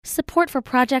Support for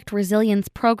Project Resilience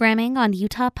programming on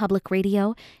Utah Public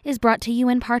Radio is brought to you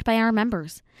in part by our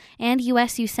members and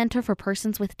USU Center for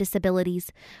Persons with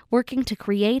Disabilities, working to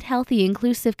create healthy,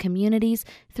 inclusive communities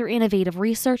through innovative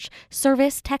research,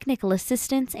 service, technical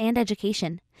assistance, and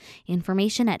education.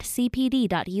 Information at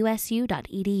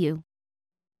cpd.usu.edu.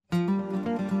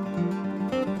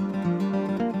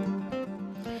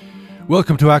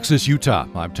 Welcome to Access Utah.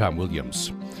 I'm Tom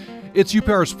Williams. It's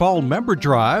UPR's Fall Member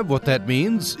Drive. What that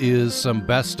means is some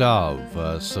best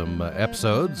of, some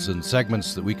episodes and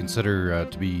segments that we consider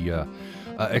to be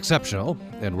exceptional,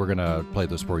 and we're going to play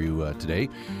this for you today.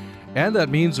 And that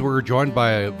means we're joined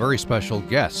by a very special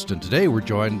guest. And today we're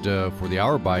joined for the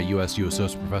hour by USU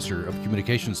Associate Professor of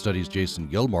Communication Studies, Jason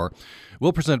Gilmore.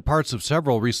 We'll present parts of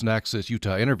several recent Access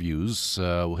Utah interviews.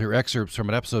 We'll hear excerpts from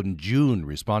an episode in June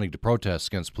responding to protests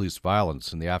against police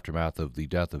violence in the aftermath of the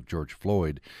death of George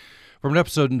Floyd. From an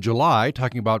episode in July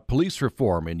talking about police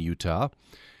reform in Utah.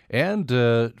 And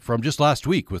from just last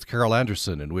week with Carol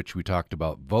Anderson, in which we talked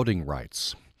about voting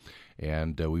rights.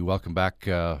 And we welcome back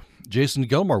Jason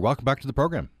Gilmore. Welcome back to the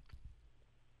program.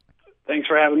 Thanks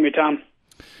for having me, Tom.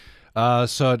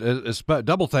 So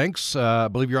double thanks. I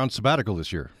believe you're on sabbatical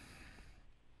this year.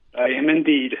 I am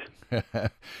indeed.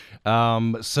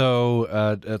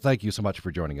 Thank you so much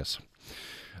for joining us.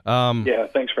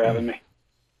 Thanks for having me.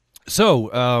 So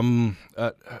I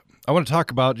want to talk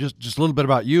about just a little bit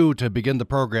about you to begin the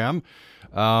program.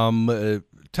 I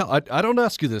don't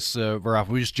ask you this very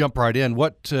often. We just jump right in.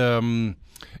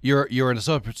 You're an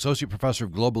associate professor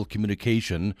of global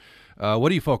communication. What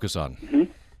do you focus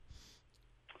on?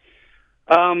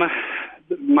 Mm-hmm.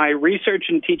 My research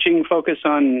and teaching focus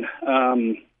on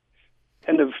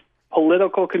kind of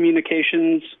political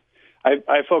communications.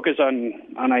 I focus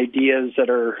on ideas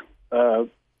that are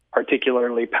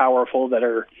particularly powerful, that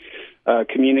are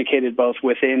communicated both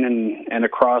within and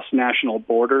across national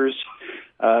borders.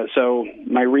 So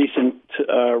my recent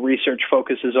research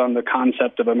focuses on the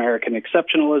concept of American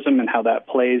exceptionalism and how that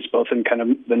plays both in kind of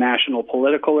the national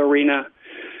political arena,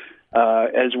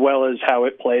 as well as how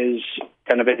it plays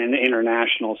kind of in an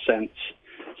international sense.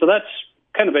 So that's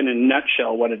kind of in a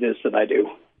nutshell what it is that I do.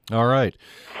 All right.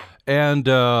 And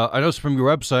I noticed from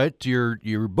your website,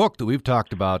 your book that we've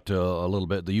talked about a little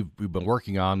bit that you've been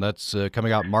working on, that's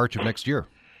coming out in March of next year.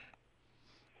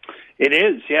 It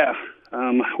is, yeah.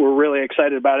 We're really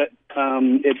excited about it.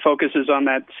 It focuses on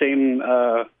that same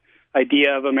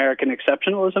idea of American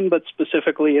exceptionalism, but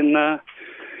specifically in the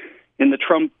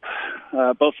Trump,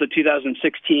 both the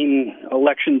 2016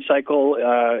 election cycle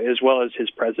as well as his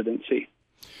presidency.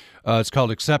 It's called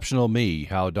Exceptional Me,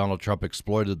 How Donald Trump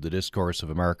Exploited the Discourse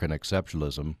of American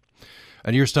Exceptionalism.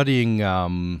 And you're studying, I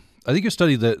think you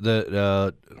study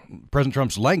the President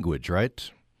Trump's language, right?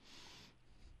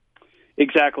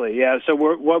 Exactly, yeah. So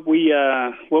what we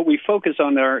focus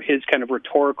on are his kind of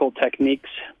rhetorical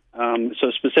techniques, so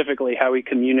specifically how he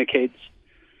communicates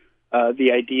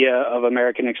the idea of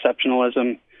American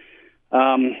exceptionalism.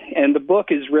 And the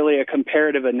book is really a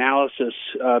comparative analysis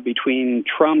between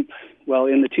Trump,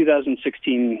 in the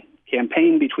 2016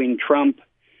 campaign, between Trump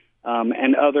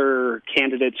and other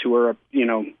candidates who are,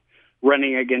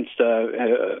 running against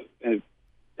an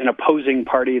opposing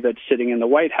party that's sitting in the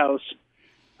White House.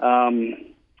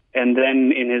 And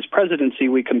then in his presidency,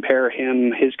 we compare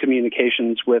his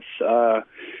communications with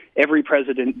every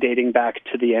president dating back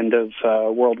to the end of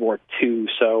World War II,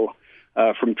 so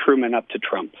from Truman up to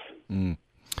Trump. Mm.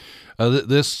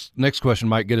 This next question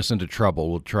might get us into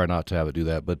trouble. We'll try not to have it do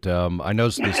that. But I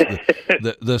noticed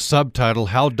the subtitle,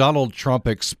 How Donald Trump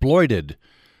Exploited,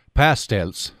 past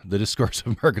tense, the Discourse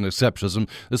of American Exceptionalism.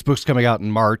 This book's coming out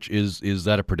in March. Is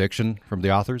that a prediction from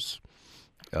the authors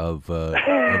of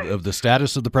the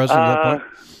status of the president at that point?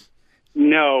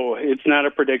 No, it's not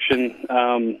a prediction.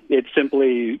 It's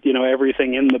simply,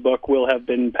 everything in the book will have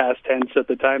been past tense at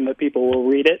the time that people will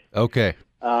read it. Okay.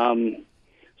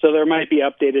 So there might be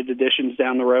updated editions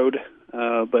down the road,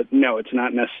 but no, it's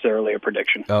not necessarily a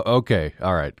prediction. Okay.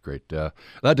 All right. Great. That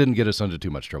didn't get us into too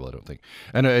much trouble, I don't think.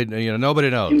 And, nobody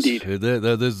knows. Indeed.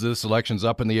 This election's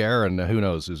up in the air, and who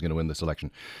knows who's going to win this election.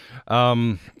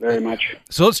 Very much.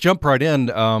 So let's jump right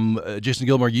in. Jason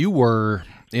Gilmore, you were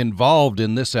involved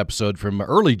in this episode from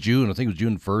early June, I think it was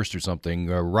June 1st or something,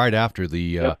 right after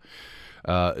the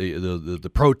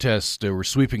protests were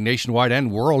sweeping nationwide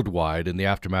and worldwide in the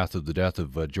aftermath of the death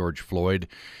of George Floyd.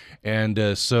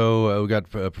 And so we got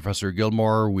Professor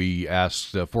Gilmore. We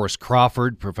asked Forrest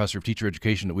Crawford, professor of teacher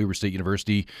education at Weber State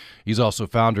University. He's also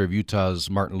founder of Utah's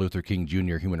Martin Luther King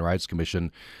Jr. Human Rights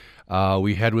Commission.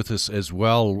 We had with us as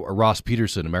well Ross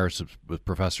Peterson, Emeritus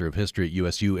Professor of History at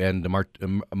USU, and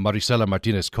Maricela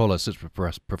Martinez-Cola, Assistant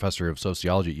Professor of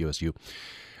Sociology at USU.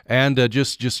 And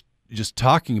just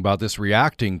talking about this,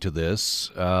 reacting to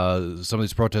this, some of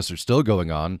these protests are still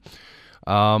going on.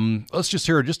 Let's just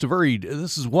hear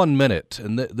this is 1 minute,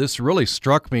 and this really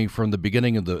struck me from the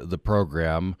beginning of the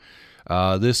program.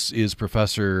 This is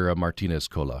Professor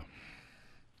Martinez-Cola.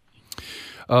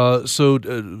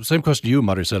 Same question to you,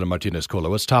 Maricela Martinez-Cola.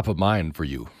 What's top of mind for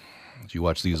you as you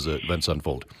watch these events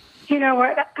unfold? You know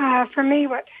what? For me,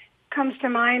 what comes to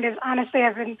mind is, honestly,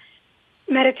 I've been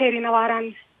meditating a lot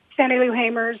on Fannie Lou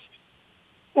Hamer's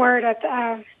word at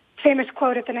the famous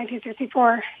quote at the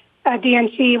 1964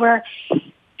 DNC, where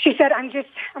she said, "I'm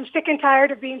sick and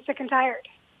tired of being sick and tired."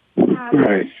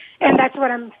 Right. And that's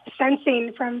what I'm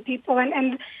sensing from people.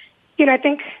 And I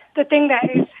think the thing that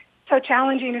is so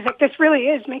challenging is that this really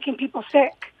is making people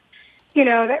sick.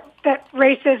 That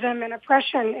racism and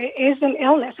oppression is an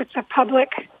illness. It's a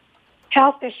public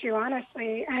health issue,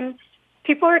 honestly. And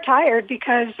people are tired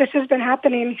because this has been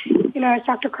happening, as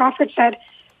Dr. Crawford said,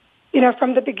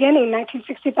 from the beginning,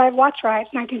 1965 Watts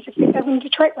riots, 1967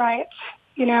 Detroit riots,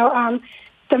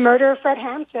 the murder of Fred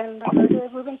Hampton, the murder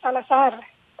of Ruben Salazar.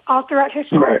 All throughout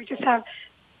history, we just have,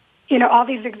 all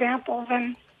these examples.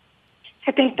 And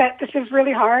I think that this is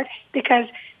really hard because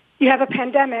you have a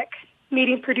pandemic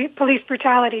meeting police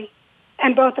brutality,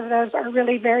 and both of those are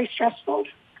really very stressful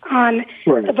on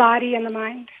the body and the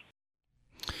mind.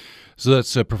 So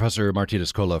that's Professor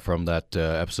Martinez-Cola from that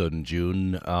episode in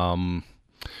June.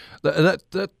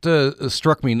 That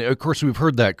struck me. Of course, we've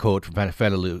heard that quote from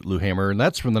Fannie Lou Hamer, and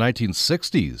that's from the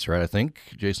 1960s, right? I think,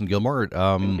 Jason Gilmore.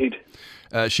 Indeed.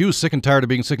 She was sick and tired of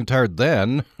being sick and tired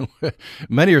then.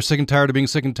 Many are sick and tired of being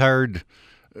sick and tired,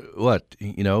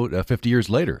 50 years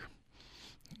later.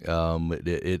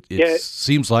 It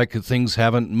seems like things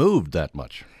haven't moved that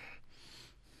much.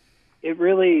 It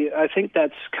really, I think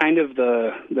that's kind of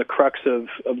the crux of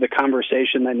the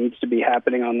conversation that needs to be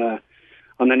happening on the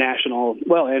national,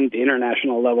 and the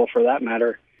international level for that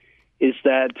matter, is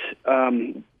that,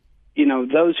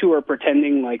 those who are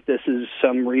pretending like this is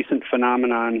some recent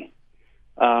phenomenon,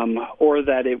 or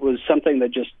that it was something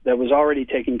that was already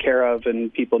taken care of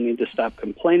and people need to stop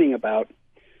complaining about,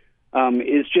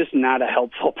 is just not a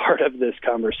helpful part of this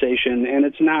conversation, and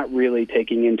it's not really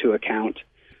taking into account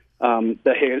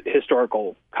the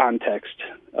historical context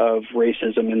of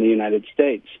racism in the United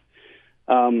States.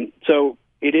 So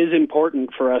it is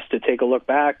important for us to take a look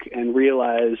back and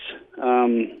realize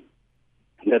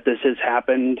that this has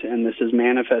happened and this has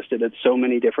manifested at so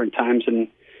many different times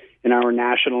in our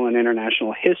national and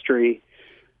international history,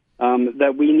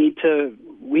 that we need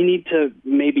to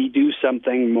maybe do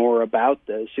something more about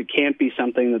this. It can't be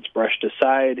something that's brushed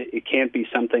aside. It can't be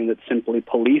something that's simply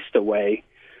policed away.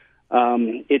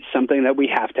 It's something that we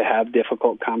have to have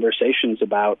difficult conversations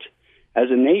about as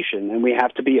a nation, and we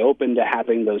have to be open to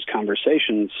having those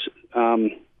conversations,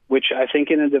 which I think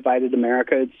in a divided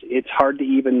America, it's hard to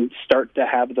even start to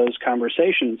have those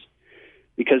conversations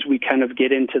because we kind of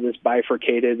get into this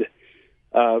bifurcated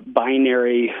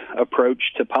binary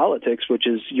approach to politics, which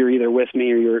is you're either with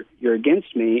me or you're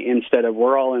against me, instead of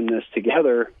we're all in this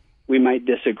together. We might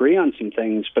disagree on some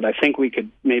things, but I think we could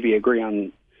maybe agree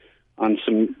on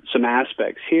some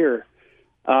aspects here.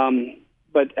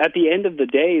 But at the end of the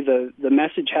day, the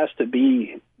message has to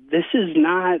be,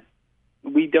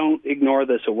 we don't ignore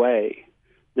this away.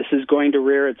 This is going to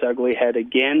rear its ugly head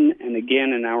again and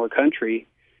again in our country,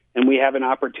 and we have an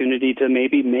opportunity to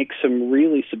maybe make some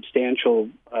really substantial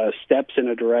steps in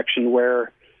a direction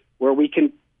where we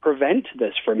can prevent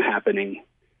this from happening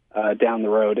down the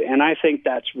road. And I think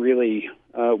that's really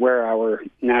where our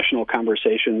national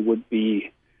conversation would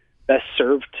be best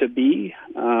served to be,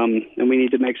 and we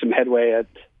need to make some headway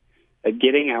at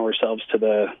getting ourselves to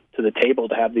the table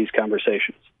to have these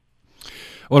conversations.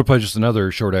 I want to play just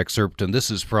another short excerpt, and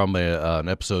this is from an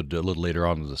episode a little later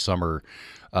on in the summer,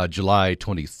 July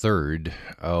 23rd.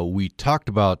 We talked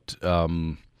about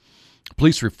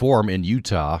police reform in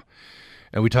Utah,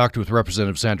 and we talked with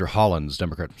Representative Sandra Hollins,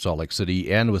 Democrat from Salt Lake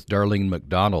City, and with Darlene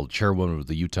McDonald, chairwoman of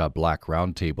the Utah Black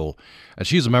Roundtable. And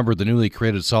she's a member of the newly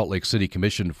created Salt Lake City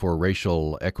Commission for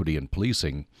Racial Equity in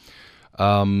Policing.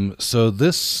 So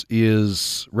this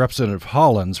is Representative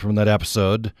Hollins from that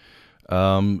episode,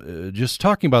 just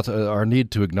talking about our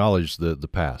need to acknowledge the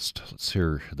past. Let's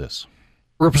hear this.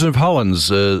 Representative Hollins,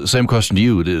 same question to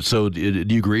you. So do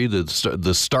you agree that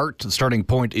the starting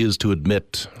point is to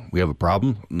admit we have a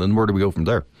problem? And then where do we go from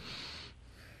there?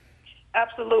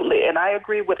 Absolutely, and I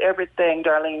agree with everything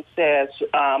Darlene says.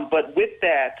 But with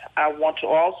that, I want to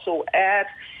also add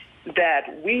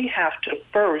that we have to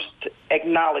first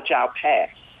acknowledge our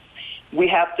past. We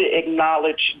have to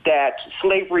acknowledge that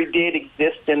slavery did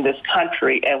exist in this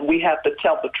country, and we have to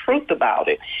tell the truth about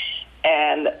it.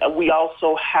 And we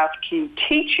also have to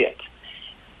teach it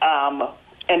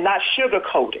and not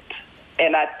sugarcoat it.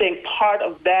 And I think part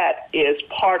of that is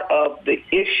part of the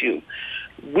issue.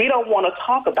 We don't want to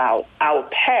talk about our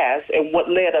past and what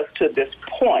led us to this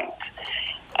point.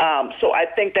 So I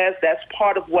think that's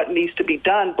part of what needs to be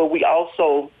done. But we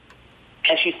also,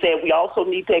 as you said, we also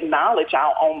need to acknowledge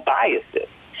our own biases.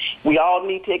 We all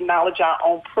need to acknowledge our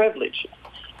own privilege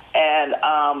and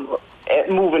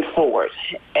moving forward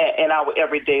in our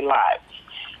everyday lives.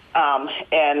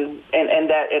 And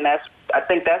that's, I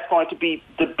think that's going to be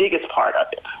the biggest part of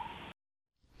it.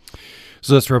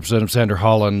 So that's Representative Sandra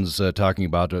Hollins talking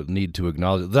about the need to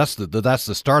acknowledge. That's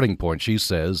the starting point, she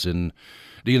says, in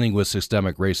dealing with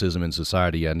systemic racism in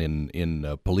society and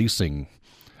in policing.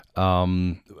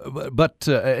 But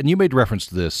you made reference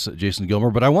to this, Jason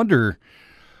Gilmore, but I wonder,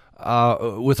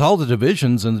 with all the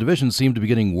divisions, and the divisions seem to be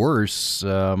getting worse,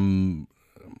 how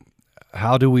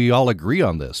do we all agree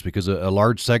on this? Because a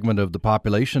large segment of the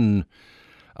population,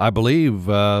 I believe,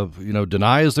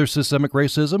 denies their systemic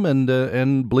racism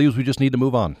and believes we just need to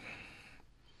move on.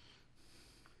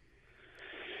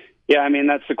 Yeah, I mean,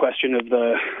 that's the question of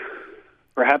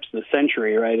perhaps the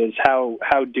century, right? Is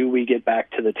how do we get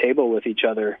back to the table with each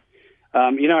other?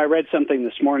 I read something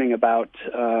this morning about,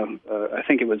 I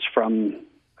think it was from,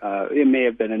 it may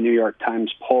have been a New York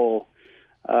Times poll,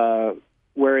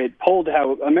 where it polled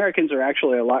how Americans are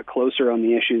actually a lot closer on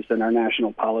the issues than our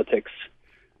national politics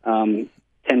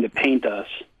tend to paint us.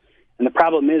 And the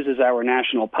problem is our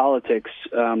national politics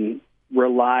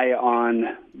rely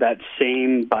on that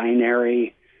same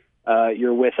binary,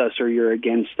 you're with us or you're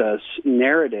against us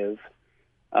narrative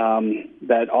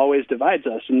that always divides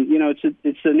us. And,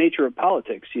 it's the nature of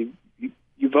politics.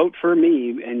 You vote for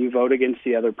me and you vote against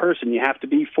the other person. You have to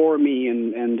be for me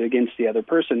and against the other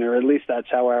person, or at least that's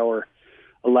how our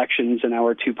elections and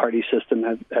our two-party system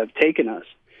have taken us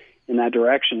in that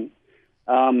direction.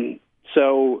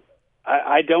 So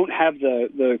I don't have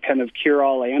the kind of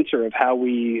cure-all answer of how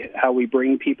we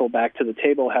bring people back to the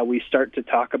table, how we start to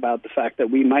talk about the fact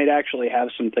that we might actually have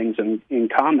some things in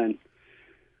common.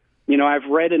 I've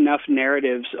read enough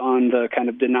narratives on the kind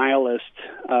of denialist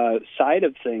side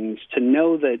of things to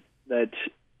know that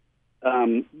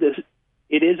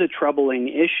it is a troubling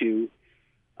issue,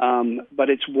 but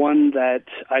it's one that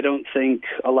I don't think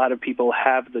a lot of people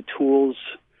have the tools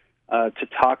to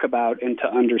talk about and to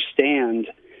understand,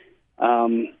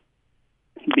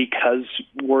 because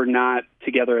we're not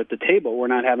together at the table. We're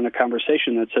not having a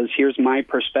conversation that says, here's my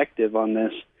perspective on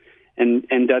this,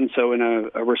 and done so in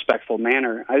a respectful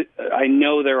manner. I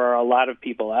know there are a lot of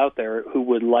people out there who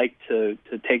would like to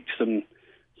take some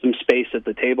space at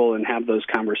the table and have those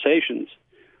conversations.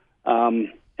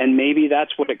 And maybe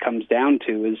that's what it comes down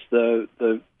to, is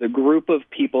the group of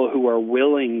people who are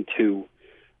willing to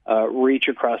reach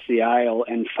across the aisle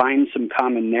and find some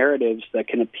common narratives that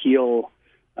can appeal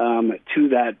to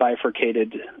that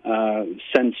bifurcated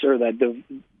sense, or that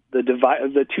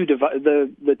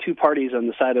the two parties on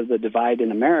the side of the divide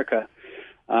in America,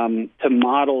 to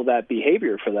model that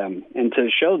behavior for them and to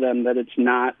show them that it's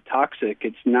not toxic,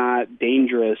 it's not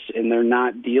dangerous, and they're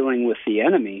not dealing with the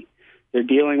enemy. They're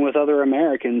dealing with other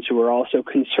Americans who are also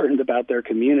concerned about their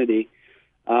community,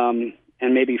 and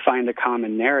maybe find a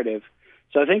common narrative.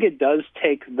 So I think it does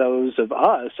take those of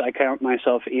us, I count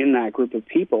myself in that group of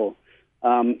people,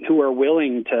 who are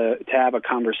willing to have a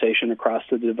conversation across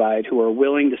the divide, who are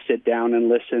willing to sit down and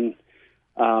listen,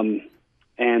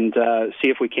 and see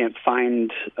if we can't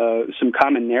find some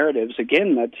common narratives,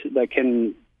 again, that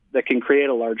can create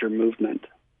a larger movement.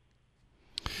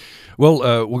 Well,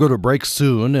 we'll go to a break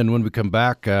soon, and when we come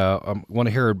back, I want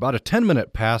to hear about a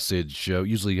 10-minute passage.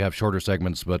 Usually you have shorter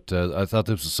segments, but I thought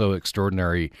this was so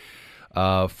extraordinary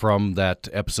from that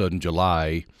episode in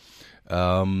July,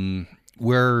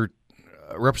 where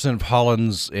Representative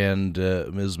Hollins and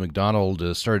Ms.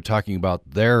 McDonald started talking about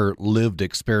their lived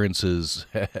experiences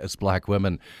as black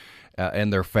women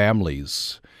and their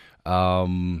families.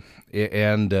 And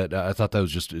I thought that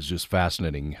was just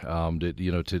fascinating,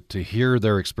 to hear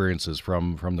their experiences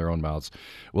from their own mouths.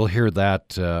 We'll hear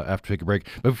that after we take a break.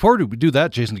 But before we do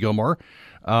that, Jason Gilmore,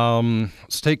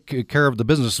 let's take care of the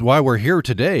business why we're here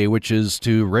today, which is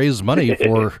to raise money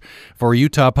for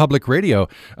Utah Public Radio.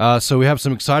 So we have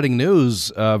some exciting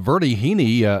news. Vernie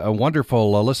Heaney, a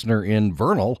wonderful listener in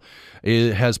Vernal,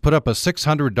 has put up a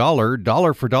 $600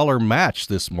 dollar-for-dollar match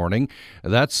this morning.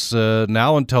 That's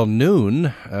now until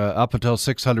noon, up until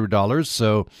 $600.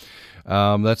 So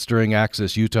That's during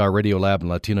Access Utah Radio Lab and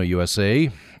Latino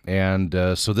USA. And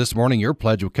so this morning, your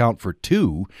pledge will count for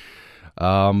 2.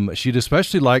 She'd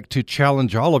especially like to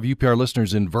challenge all of UPR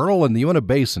listeners in Vernal and the Uinta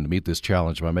Basin to meet this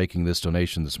challenge by making this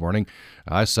donation this morning.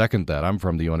 I second that. I'm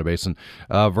from the Uinta Basin.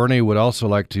 Vernal would also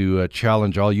like to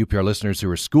challenge all UPR listeners who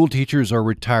are school teachers or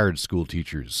retired school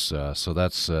teachers. So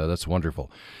that's wonderful.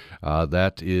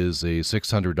 That is a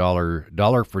 $600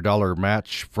 dollar-for-dollar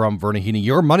match from Verna Heaney.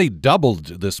 Your money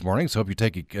doubled this morning, so hope you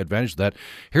take advantage of that.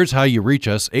 Here's how you reach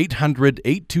us,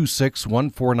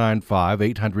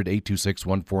 800-826-1495,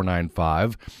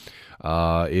 800-826-1495.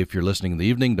 If you're listening in the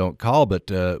evening, don't call, but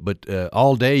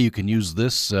all day you can use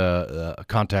this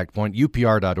contact point,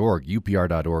 upr.org,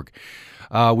 upr.org.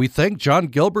 We thank John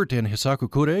Gilbert and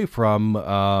Hisaku Kure from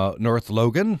North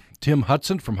Logan, Tim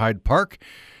Hudson from Hyde Park,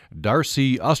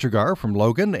 Darcy Ostergar from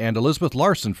Logan, and Elizabeth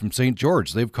Larson from St.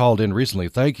 George. They've called in recently.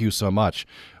 Thank you so much.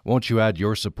 Won't you add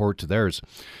your support to theirs?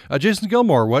 Jason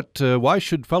Gilmore, why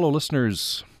should fellow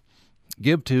listeners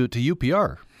give to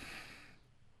UPR?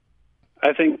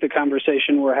 I think the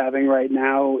conversation we're having right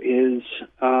now is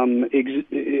an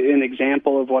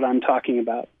example of what I'm talking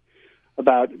about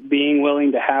being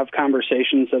willing to have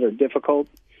conversations that are difficult,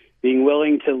 being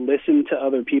willing to listen to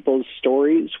other people's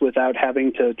stories without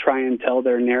having to try and tell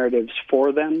their narratives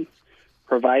for them,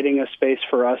 providing a space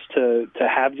for us to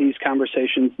have these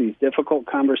conversations, these difficult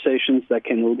conversations that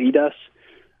can lead us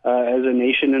as a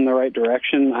nation in the right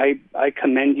direction. I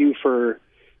commend you for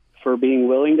being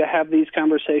willing to have these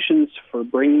conversations, for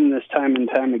bringing this time and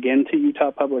time again to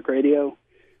Utah Public Radio.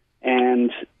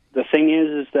 And the thing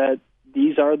is that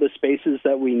these are the spaces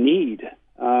that we need.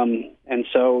 And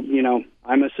so,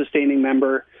 I'm a sustaining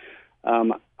member.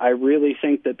 I really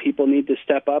think that people need to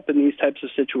step up in these types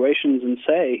of situations and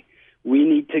say, we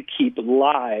need to keep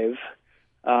live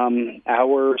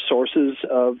our sources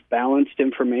of balanced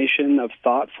information, of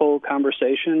thoughtful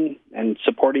conversation, and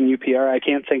supporting UPR. I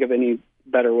can't think of any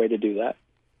better way to do that.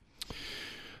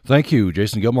 Thank you,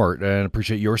 Jason Gilmore, and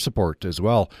appreciate your support as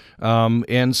well.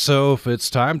 And so if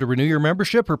it's time to renew your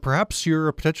membership, or perhaps you're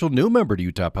a potential new member to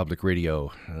Utah Public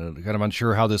Radio, kind of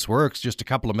unsure how this works, just a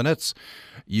couple of minutes,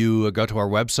 you go to our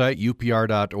website,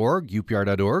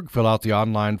 upr.org, fill out the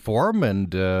online form,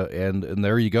 and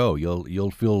there you go.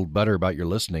 You'll feel better about your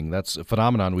listening. That's a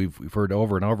phenomenon we've heard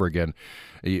over and over again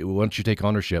once you take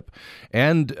ownership.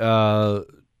 And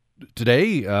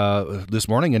today, this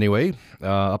morning anyway,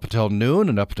 up until noon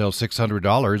and up until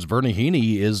 $600, Verna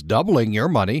Heaney is doubling your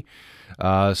money.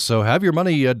 So have your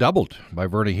money doubled by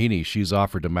Verna Heaney. She's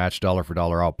offered to match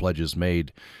dollar-for-dollar all pledges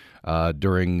made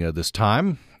during this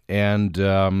time, and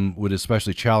would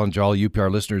especially challenge all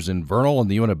UPR listeners in Vernal and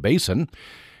the Uinta Basin,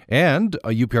 and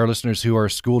UPR listeners who are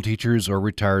school teachers or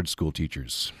retired school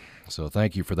teachers. So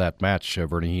thank you for that match,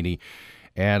 Verna Heaney.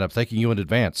 And I'm thanking you in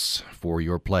advance for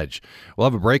your pledge. We'll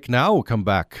have a break now. We'll come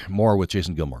back more with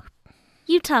Jason Gilmore.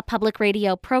 Utah Public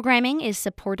Radio programming is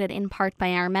supported in part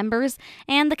by our members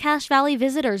and the Cache Valley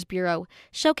Visitors Bureau,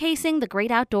 showcasing the great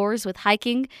outdoors with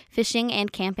hiking, fishing,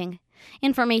 and camping.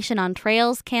 Information on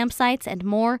trails, campsites, and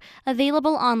more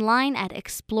available online at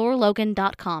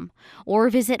explorelogan.com or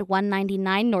visit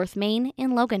 199 North Main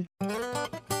in Logan.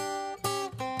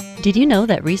 Did you know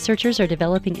that researchers are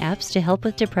developing apps to help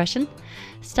with depression?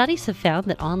 Studies have found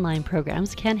that online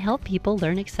programs can help people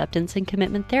learn acceptance and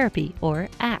commitment therapy, or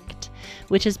ACT,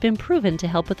 which has been proven to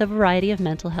help with a variety of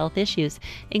mental health issues,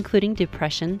 including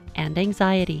depression and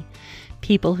anxiety.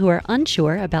 People who are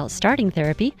unsure about starting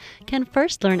therapy can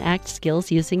first learn ACT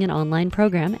skills using an online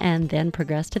program and then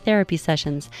progress to therapy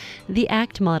sessions. The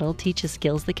ACT model teaches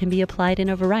skills that can be applied in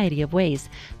a variety of ways,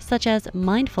 such as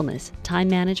mindfulness, time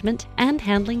management, and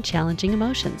handling challenging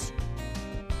emotions.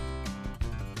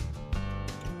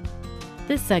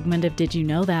 This segment of Did You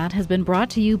Know That has been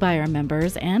brought to you by our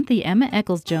members and the Emma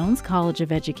Eccles-Jones College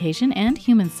of Education and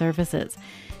Human Services,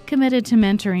 committed to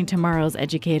mentoring tomorrow's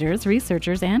educators,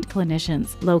 researchers, and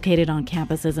clinicians, located on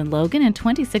campuses in Logan and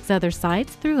 26 other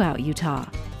sites throughout Utah.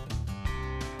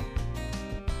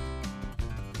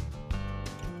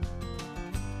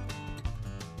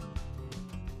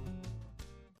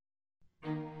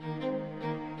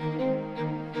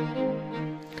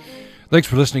 Thanks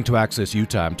for listening to Access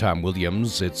Utah. I'm Tom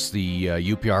Williams. It's the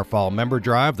UPR Fall Member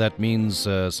Drive. That means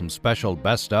some special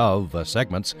best of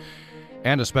segments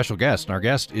and a special guest. And our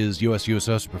guest is USU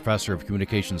Associate Professor of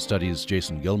Communication Studies,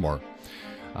 Jason Gilmore,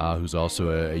 who's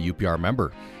also a UPR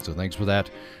member. So thanks for that.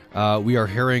 We are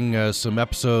hearing some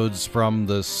episodes from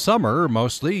the summer,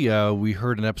 mostly. We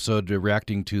heard an episode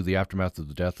reacting to the aftermath of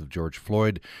the death of George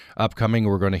Floyd. Upcoming,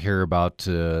 we're going to hear about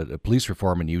police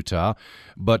reform in Utah.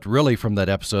 But really, from that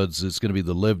episode, it's going to be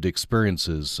the lived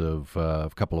experiences of a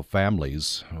couple of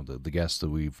families, the guests that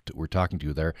we're talking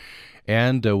to there.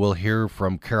 And we'll hear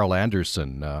from Carol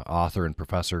Anderson, author and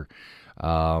professor,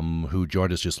 who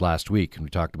joined us just last week. And we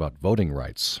talked about voting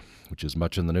rights, which is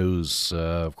much in the news,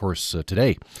 of course,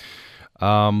 today.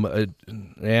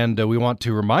 And we want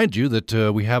to remind you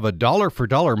that we have a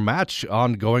dollar-for-dollar match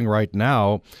ongoing right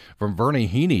now from Verna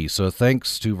Heaney. So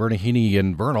thanks to Verna Heaney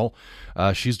in Vernal.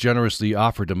 She's generously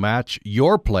offered to match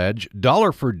your pledge,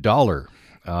 dollar for dollar,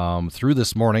 through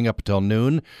this morning up until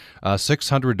noon,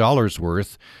 $600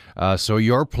 worth. So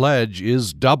your pledge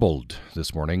is doubled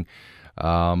this morning.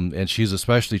 And she's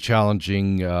especially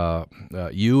challenging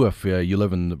you if you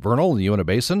live in Vernal, in the Uinta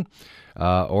Basin,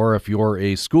 or if you're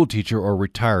a school teacher or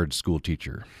retired school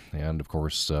teacher. And, of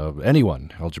course,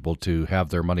 anyone eligible to have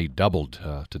their money doubled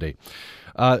today.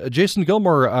 Jason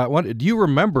Gilmore, do you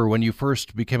remember when you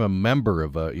first became a member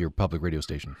of your public radio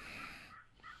station?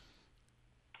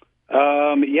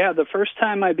 Yeah, the first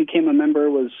time I became a member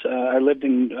was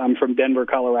I'm from Denver,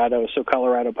 Colorado, so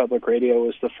Colorado Public Radio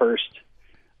was the first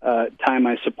time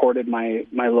I supported my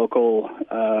local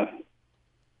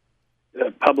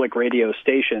public radio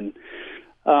station.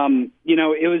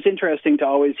 It was interesting to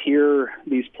always hear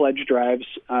these pledge drives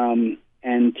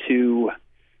and to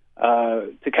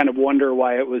kind of wonder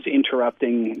why it was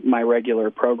interrupting my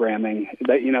regular programming.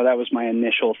 That was my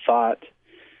initial thought.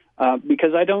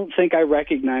 Because I don't think I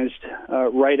recognized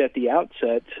right at the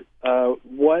outset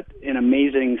what an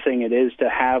amazing thing it is to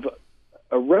have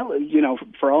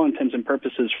for all intents and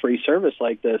purposes, free service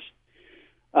like this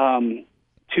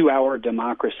to our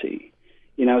democracy.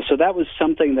 So that was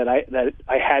something that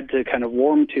I had to kind of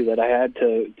warm to, that I had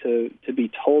to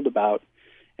be told about.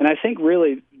 And I think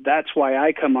really that's why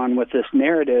I come on with this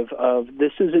narrative of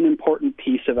this is an important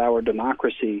piece of our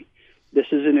democracy. This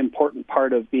is an important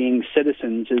part of being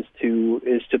citizens, is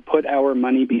to put our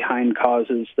money behind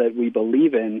causes that we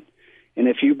believe in. And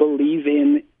if you believe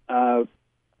in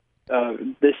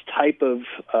this type of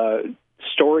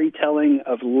storytelling,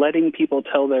 of letting people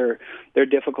tell their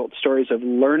difficult stories, of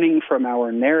learning from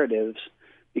our narratives,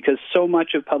 because so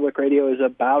much of public radio is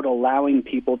about allowing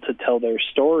people to tell their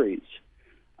stories,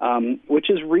 which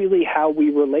is really how we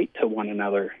relate to one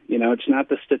another. It's not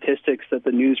the statistics that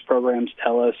the news programs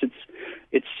tell us.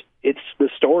 It's the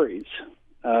stories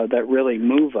that really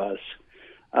move us.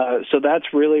 So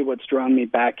that's really what's drawn me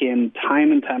back in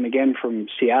time and time again, from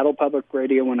Seattle Public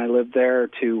Radio when I lived there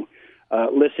to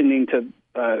listening to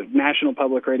National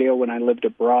Public Radio when I lived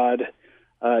abroad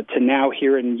to now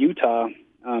here in Utah.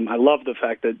 I love the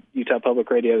fact that Utah Public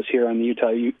Radio is here on the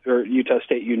Utah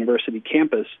State University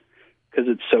campus because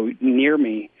it's so near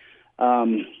me.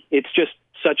 It's just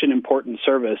such an important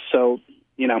service. So,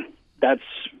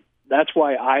 that's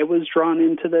why I was drawn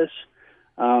into this.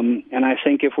 And I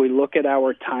think if we look at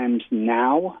our times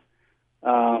now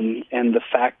and the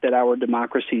fact that our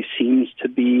democracy seems to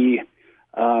be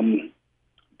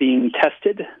being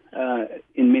tested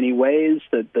in many ways,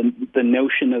 that the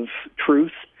notion of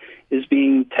truth is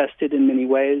being tested in many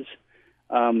ways,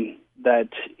 that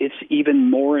it's even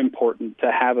more important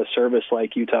to have a service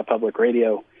like Utah Public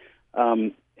Radio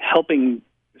helping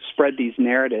spread these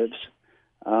narratives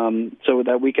so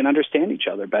that we can understand each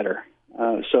other better.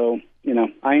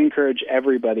 I encourage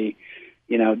everybody,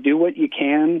 do what you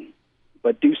can,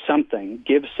 but do something,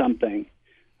 give something,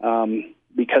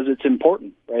 because it's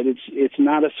important, right? It's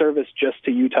not a service just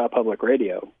to Utah Public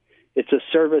Radio. It's a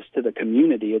service to the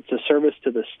community. It's a service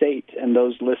to the state and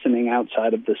those listening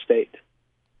outside of the state.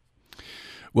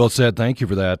 Well said. Thank you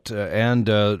for that. And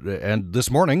this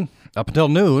morning, up until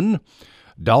noon,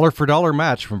 dollar-for-dollar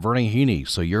match from Verna Heaney.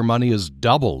 So your money is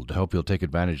doubled. Hope you'll take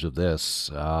advantage of this.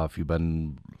 If you've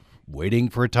been waiting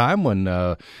for a time when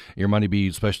your money be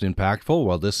especially impactful,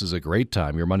 well, this is a great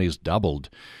time. Your money is doubled.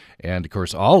 And, of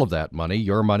course, all of that money,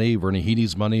 your money, Verna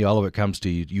Heaney's money, all of it comes to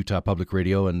Utah Public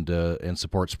Radio and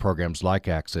supports programs like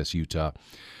Access Utah,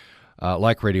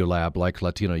 like Radio Lab, like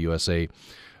Latino USA.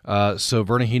 So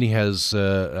Verna Heaney has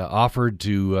offered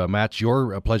to match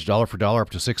your pledge dollar for dollar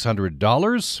up to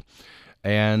 $600.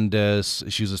 And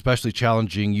she's especially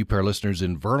challenging UPR listeners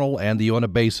in Vernal and the Uinta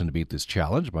Basin to meet this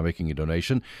challenge by making a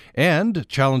donation, and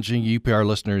challenging UPR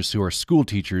listeners who are school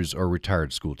teachers or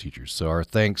retired school teachers. So our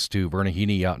thanks to Verna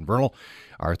Heaney out in Vernal,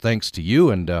 our thanks to you,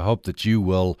 and hope that you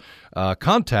will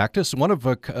contact us. One of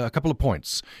a couple of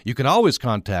points. You can always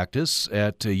contact us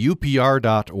at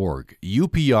upr.org,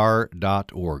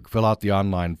 upr.org. Fill out the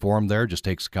online form there. Just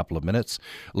takes a couple of minutes.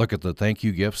 Look at the thank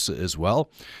you gifts as well.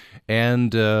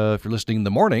 And if you're listening in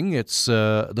the morning, it's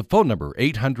the phone number,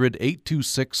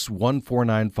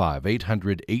 800-826-1495,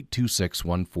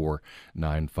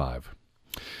 800-826-1495.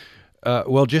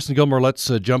 Well, Jason Gilmore, let's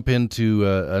jump into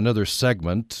another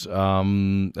segment.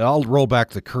 I'll roll back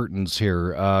the curtains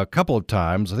here. A couple of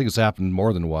times, I think it's happened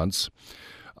more than once,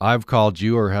 I've called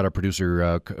you or had a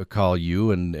producer call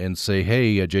you and say,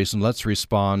 hey, Jason, let's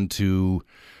respond to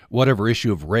whatever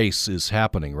issue of race is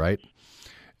happening, right?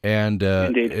 And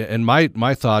and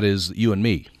my thought is you and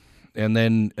me. And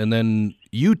then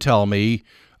you tell me,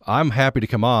 I'm happy to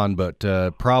come on, but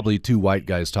probably two white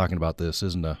guys talking about this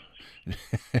isn't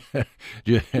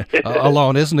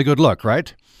alone isn't a good look,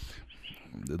 right?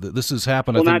 This has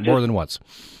happened, I think, more than once.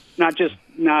 Not just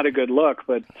not a good look,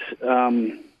 but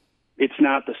it's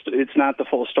not the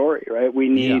full story, right? We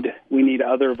need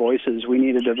other voices. We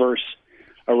need a diverse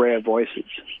array of voices.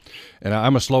 And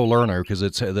I'm a slow learner because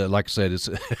it's like I said, it's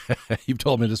you've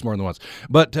told me this more than once.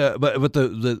 But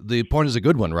the point is a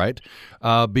good one, right?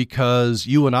 Because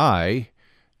you and I,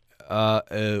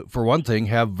 for one thing,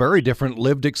 have very different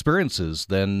lived experiences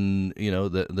than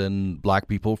than black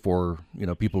people, for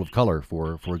people of color,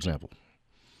 for example.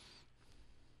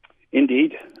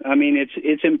 Indeed, I mean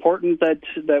it's important that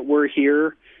we're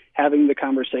here having the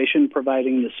conversation,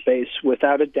 providing the space,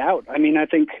 without a doubt. I mean, I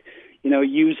think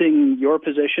using your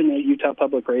position at Utah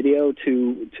Public Radio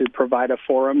to provide a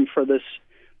forum for this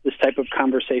type of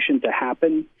conversation to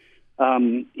happen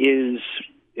is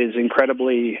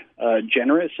incredibly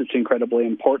generous. It's incredibly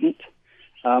important,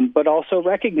 but also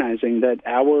recognizing that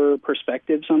our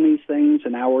perspectives on these things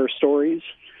and our stories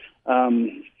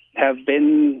have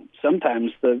been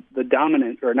sometimes the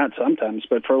dominant, or not sometimes,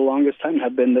 but for the longest time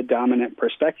have been the dominant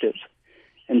perspective.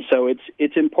 And so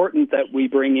it's important that we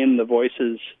bring in the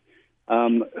voices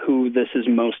who this is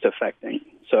most affecting.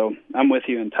 So I'm with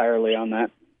you entirely on that.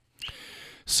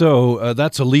 So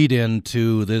that's a lead-in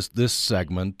to this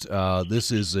segment.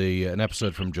 This is an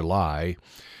episode from July.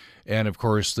 And, of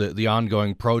course, the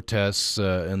ongoing protests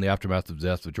in the aftermath of the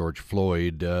death of George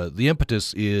Floyd, the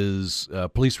impetus is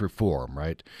police reform,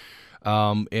 right?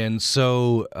 And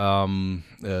so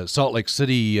Salt Lake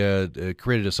City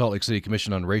created a Salt Lake City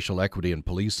Commission on Racial Equity in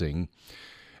Policing.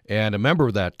 And a member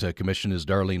of that commission is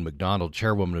Darlene McDonald,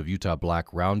 chairwoman of Utah Black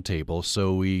Roundtable.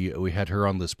 So we had her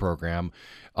on this program.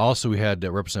 Also, we had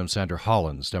Representative Sandra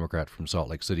Hollins, Democrat from Salt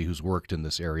Lake City, who's worked in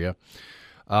this area.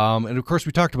 And, of course,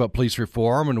 we talked about police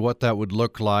reform and what that would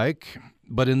look like.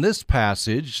 But in this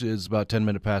passage, it's about a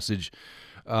 10-minute passage,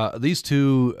 these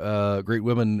two great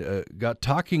women got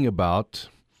talking about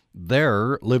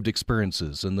their lived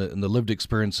experiences and the lived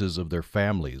experiences of their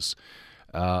families.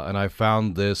 And I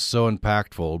found this so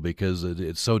impactful because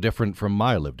it's so different from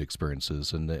my lived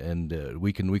experiences, and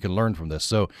we can learn from this.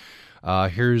 So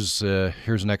here's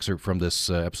an excerpt from this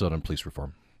episode on police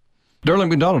reform. Darlene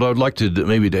McDonald, I would like to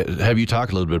have you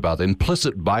talk a little bit about the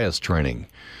implicit bias training.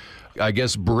 I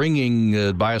guess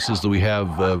bringing biases that we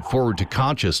have forward to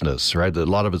consciousness, right? A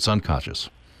lot of it's unconscious.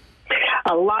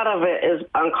 A lot of it is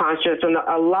unconscious, and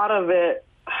a lot of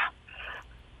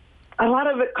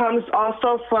it comes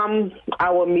also from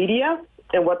our media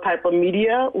and what type of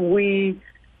media we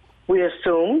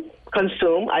consume,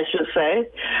 I should say.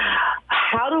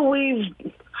 How do we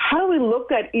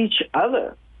look at each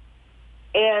other?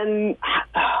 And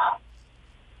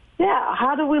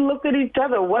how do we look at each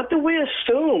other? What do we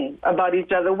assume about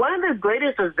each other? One of the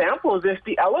greatest examples is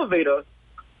the elevator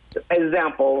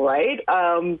example, right?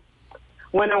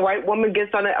 When a white woman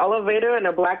gets on the elevator and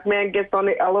a black man gets on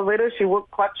the elevator, she will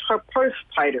clutch her purse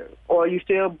tighter. Or you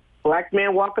see a black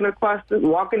man walking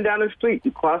down the street,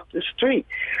 you cross the street.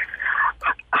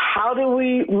 How do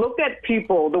we look at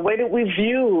people, the way that we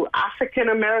view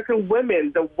African-American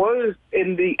women, the words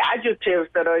and the adjectives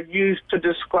that are used to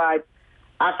describe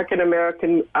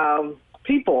African-American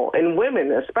people and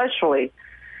women especially?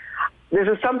 This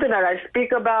is something that I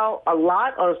speak about a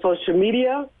lot on social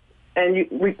media. And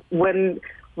when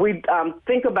we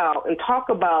think about and talk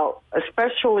about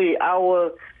especially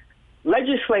our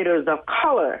legislators of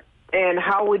color and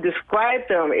how we describe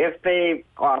them, if they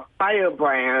are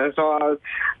firebrands or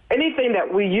anything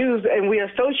that we use, and we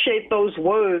associate those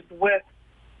words with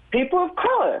people of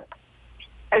color,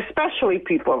 especially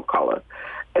people of color,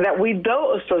 that we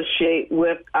don't associate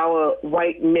with our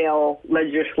white male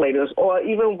legislators or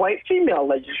even white female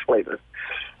legislators.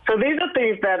 So these are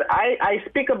things that I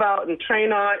speak about and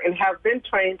train on and have been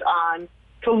trained on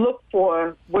to look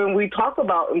for when we talk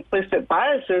about implicit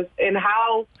biases and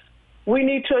how we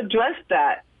need to address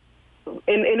that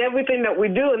in everything that we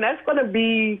do. And that's going to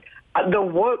be the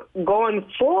work going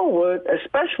forward,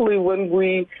 especially when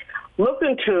we look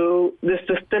into the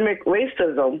systemic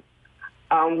racism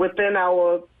within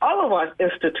all of our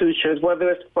institutions, whether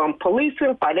it's from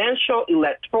policing, financial,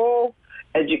 electoral,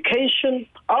 education,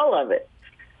 all of it.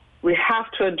 We have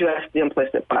to address the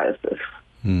implicit biases.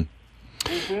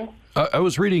 I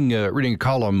was reading a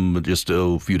column just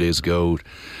a few days ago.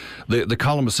 The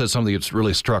columnist said something that's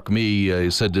really struck me.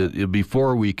 He said that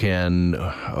before we can,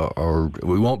 or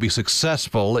we won't be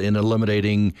successful in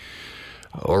eliminating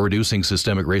or reducing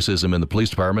systemic racism in the police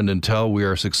department until we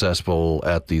are successful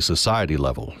at the society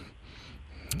level.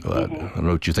 I don't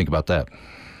know what you think about that.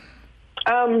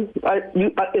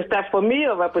 Is that for me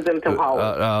or Representative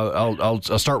Holland? I'll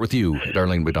start with you,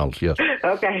 Darlene McDonald. Yes.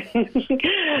 Okay.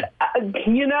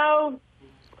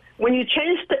 When you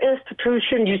change the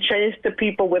institution, you change the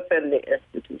people within the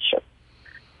institution.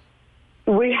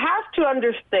 We have to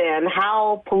understand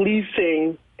how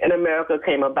policing in America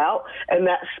came about, and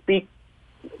that speaks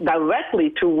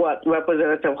directly to what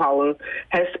Representative Holland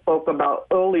has spoke about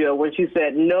earlier when she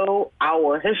said, know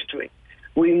our history.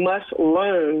 We must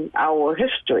learn our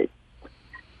history.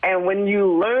 And when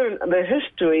you learn the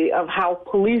history of how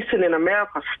policing in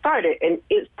America started and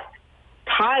its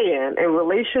tie-in and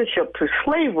relationship to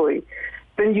slavery,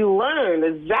 then you learn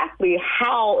exactly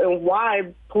how and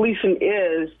why policing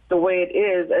is the way it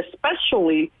is,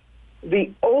 especially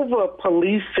the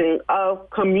over-policing of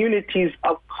communities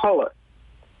of color.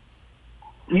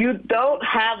 You don't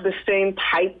have the same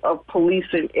type of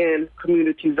policing in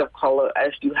communities of color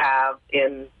as you have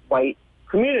in white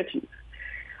communities.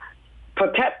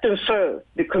 Protect and serve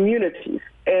the communities,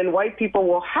 and white people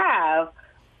will have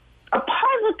a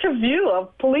positive view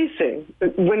of policing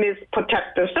when it's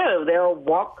protect and serve. They'll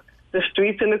walk the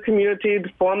streets in the community to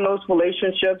form those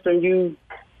relationships, and you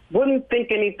wouldn't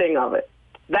think anything of it.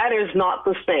 That is not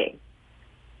the same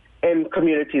in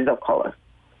communities of color.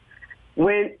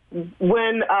 When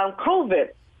COVID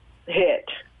hit,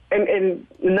 and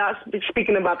not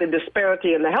speaking about the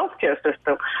disparity in the healthcare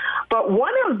system, but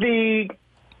one of the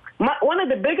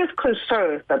biggest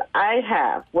concerns that I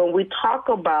have when we talk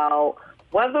about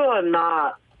whether or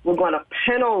not we're going to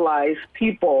penalize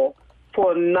people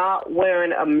for not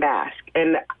wearing a mask,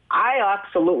 and I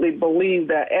absolutely believe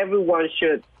that everyone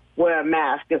should wear a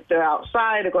mask. If they're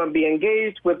outside, they're going to be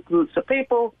engaged with groups of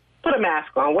people, put a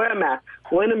mask on, wear a mask.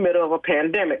 We're in the middle of a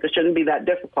pandemic. It shouldn't be that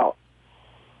difficult.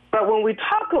 But when we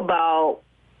talk about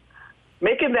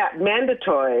making that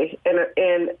mandatory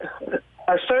and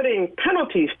asserting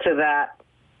penalties to that,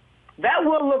 that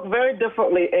will look very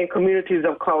differently in communities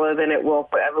of color than it will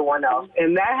for everyone else.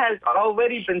 And that has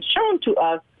already been shown to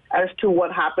us as to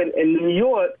what happened in New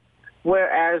York,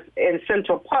 whereas in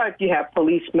Central Park you have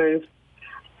policemen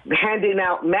handing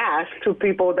out masks to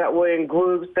people that were in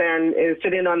groups and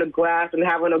sitting on the grass and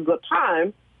having a good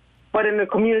time. But in the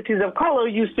communities of color,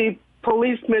 you see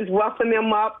policemen roughing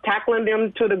them up, tackling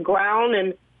them to the ground,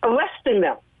 and arresting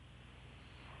them.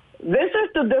 This is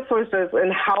the differences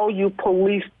in how you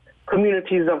police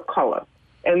communities of color.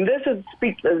 And this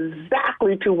speaks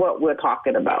exactly to what we're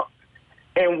talking about.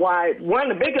 And why one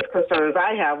of the biggest concerns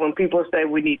I have when people say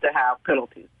we need to have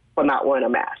penalties for not wearing a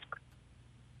mask.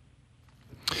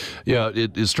 Yeah,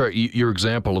 it is your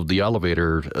example of the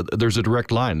elevator. There's a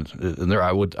direct line in there.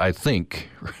 I think,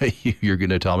 right, you're going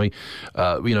to tell me,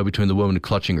 between the woman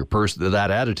clutching her purse,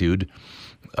 that attitude,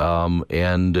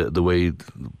 and the way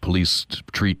police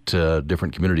treat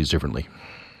different communities differently.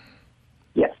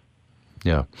 Yes.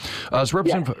 Yeah. So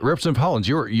Representative Hollins,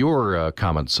 your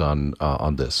comments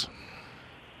on this.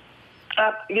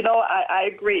 I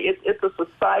agree. It's a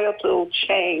societal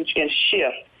change and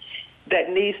shift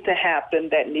that needs to happen,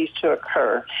 that needs to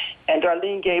occur. And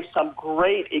Darlene gave some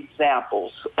great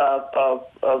examples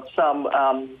of some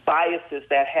biases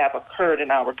that have occurred in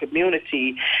our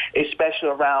community, especially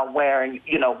around wearing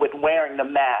the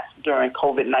mask during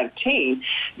COVID-19.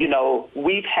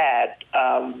 We've had,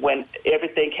 when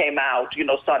everything came out,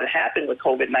 started happening with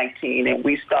COVID-19, and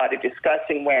we started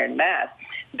discussing wearing masks,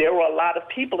 there were a lot of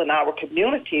people in our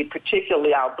community,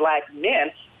 particularly our black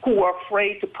men, who were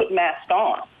afraid to put masks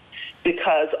on,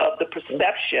 because of the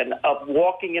perception of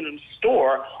walking in a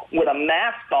store with a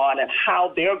mask on and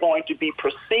how they're going to be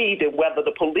perceived and whether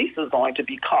the police is going to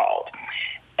be called.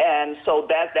 And so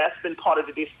that's been part of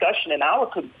the discussion in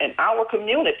our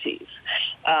communities.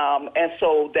 And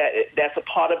so that's a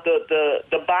part of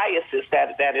the biases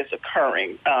that is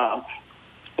occurring.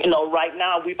 Right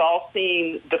now we've all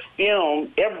seen the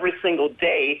film every single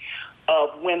day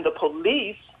of when the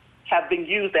police have been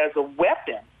used as a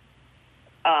weapon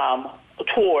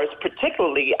towards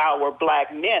particularly our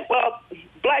black men. Well,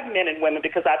 black men and women,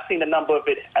 because I've seen a number of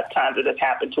it at times that has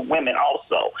happened to women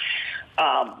also,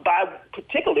 by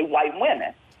particularly white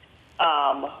women,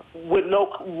 with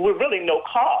really no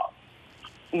cause,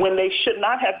 when they should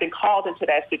not have been called into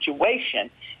that situation.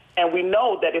 And we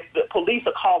know that if the police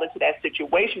are called into that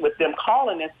situation with them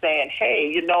calling and saying,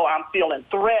 hey, I'm feeling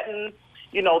threatened,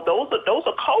 those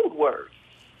are code words.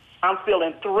 I'm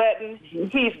feeling threatened.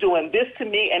 He's doing this to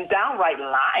me, and downright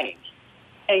lying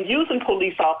and using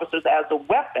police officers as a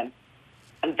weapon.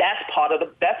 And that's part of the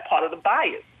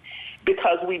bias,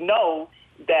 because we know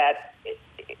that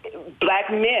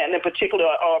black men in particular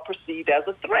are perceived as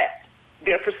a threat.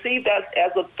 They're perceived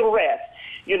as a threat.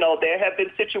 There have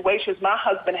been situations my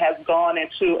husband has gone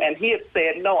into, and he had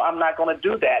said, no, I'm not going to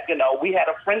do that. We had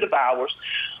a friend of ours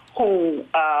who,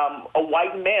 a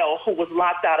white male who was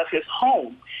locked out of his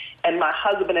home. And my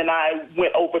husband and I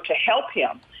went over to help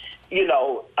him,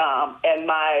 and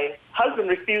my husband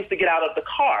refused to get out of the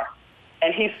car.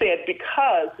 And he said,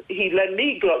 because he let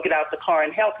me get out of the car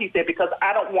and help, he said, because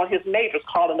I don't want his neighbors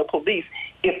calling the police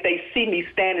if they see me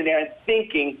standing there and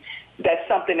thinking that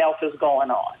something else is going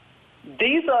on.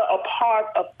 These are a part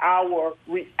of our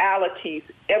realities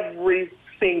every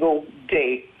single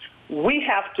day. We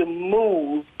have to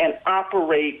move and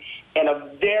operate in a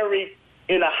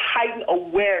heightened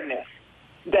awareness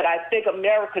that I think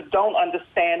America don't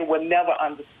understand, will never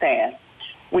understand.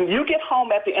 When you get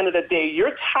home at the end of the day,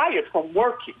 you're tired from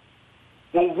working.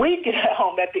 When we get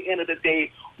home at the end of the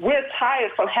day, we're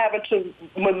tired from having to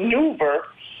maneuver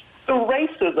through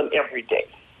racism every day.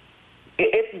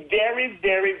 It's very,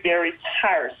 very, very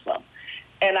tiresome.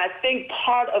 And I think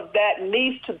part of that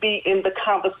needs to be in the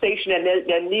conversation, and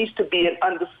there needs to be an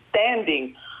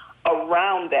understanding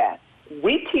around that.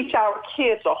 We teach our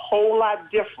kids a whole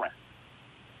lot different.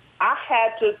 I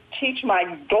had to teach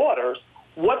my daughters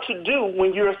what to do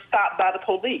when you're stopped by the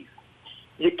police.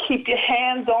 You keep your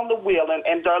hands on the wheel,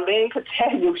 and Darlene could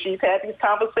tell you, she's had these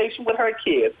conversations with her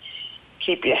kids.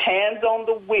 Keep your hands on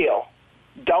the wheel.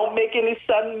 Don't make any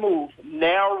sudden moves.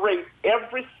 Narrate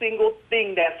every single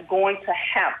thing that's going to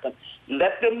happen.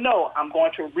 Let them know I'm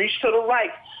going to reach to the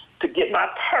right to get my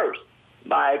purse.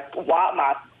 My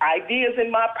ideas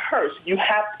in my purse.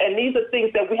 And these are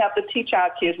things that we have to teach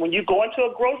our kids. When you go into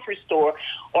a grocery store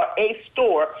or a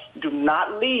store, do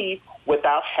not leave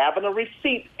without having a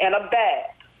receipt and a bag,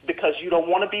 because you don't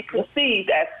want to be perceived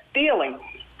as stealing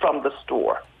from the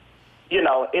store. And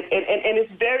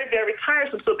it's very, very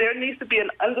tiresome. So there needs to be an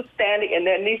understanding, and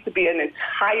there needs to be an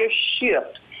entire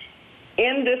shift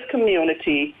in this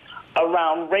community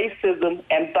around racism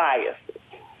and bias.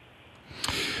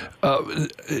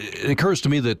 It occurs to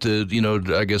me that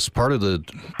I guess part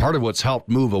of what's helped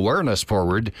move awareness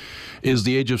forward is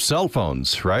the age of cell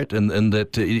phones, right? And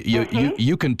that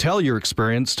you can tell your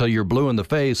experience till you're blue in the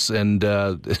face, and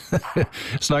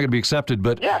it's not going to be accepted.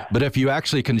 But if you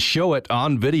actually can show it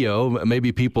on video,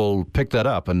 maybe people pick that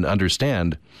up and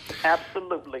understand.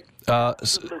 Absolutely.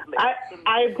 Absolutely.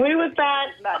 I agree with that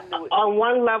on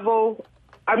one level.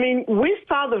 I mean, we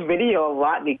saw the video of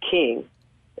Rodney King,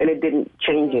 and it didn't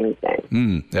change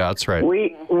anything. Yeah, that's right.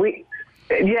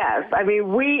 Yes. I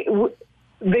mean,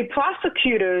 the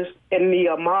prosecutors in the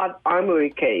Ahmaud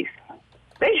Arbery case,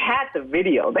 they had the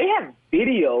video. They had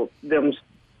videoed them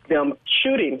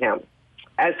shooting him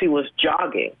as he was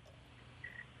jogging.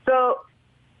 So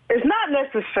it's not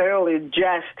necessarily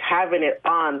just having it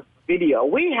on video.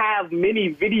 We have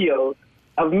many videos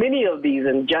of many of these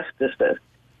injustices.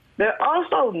 There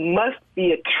also must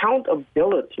be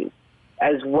accountability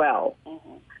as well.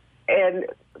 And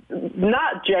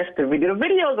not just the video. The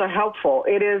videos are helpful.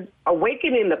 It is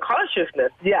awakening the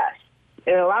consciousness, yes,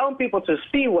 and allowing people to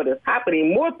see what is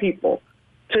happening, more people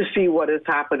to see what is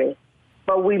happening.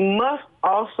 But we must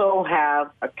also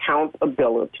have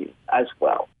accountability as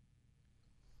well.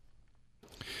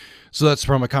 So that's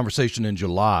from a conversation in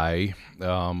July,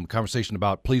 conversation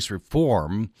about police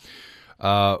reform,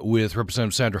 with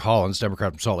Representative Sandra Hollins,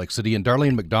 Democrat from Salt Lake City, and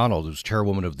Darlene McDonald, who's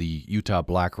chairwoman of the Utah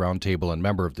Black Roundtable and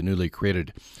member of the newly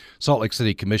created Salt Lake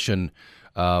City Commission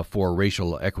for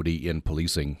Racial Equity in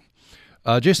Policing.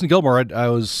 Jason Gilmore, I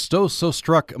was so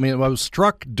struck. I mean, I was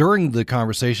struck during the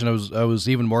conversation. I was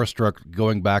even more struck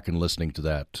going back and listening to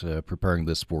that, preparing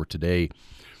this for today.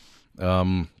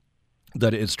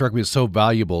 That it struck me as so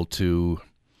valuable to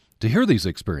hear these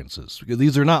experiences.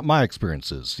 These are not my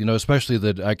experiences, especially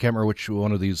that I can't remember which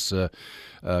one of these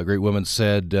great women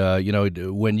said,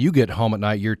 when you get home at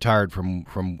night, you're tired from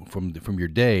your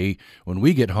day. When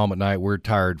we get home at night, we're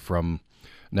tired from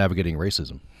navigating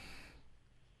racism.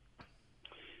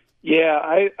 Yeah,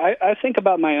 I think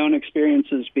about my own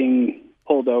experiences being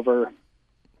pulled over.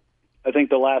 I think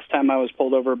the last time I was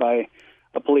pulled over by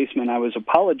a policeman, I was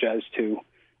apologized to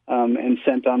and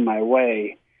sent on my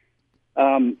way.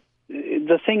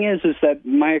 The thing is that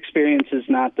my experience is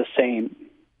not the same.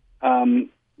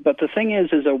 But the thing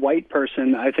is, as a white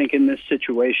person, I think in this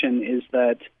situation is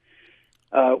that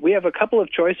we have a couple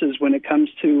of choices when it comes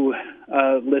to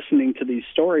listening to these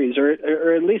stories, or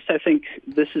at least I think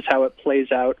this is how it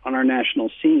plays out on our national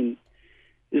scene,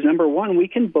 is number one, we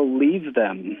can believe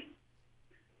them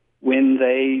when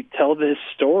they tell this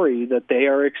story that they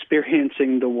are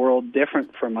experiencing the world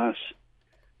different from us.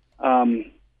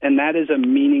 And that is a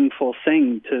meaningful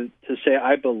thing to say,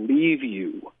 I believe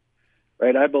you,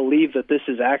 right? I believe that this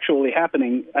is actually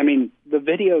happening. I mean, the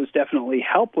videos definitely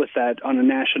help with that on a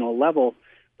national level,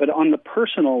 but on the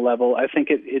personal level, I think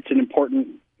it's an important,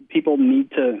 people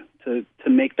need to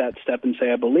make that step and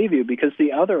say, I believe you, because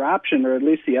the other option, or at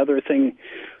least the other thing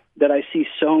that I see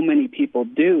so many people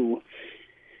do,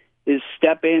 is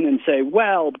step in and say,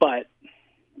 well, but,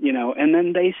 and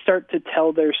then they start to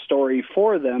tell their story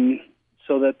for them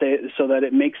so that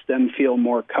it makes them feel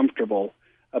more comfortable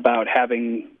about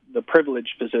having the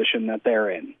privileged position that they're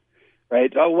in,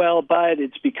 right? Oh, well, but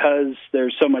it's because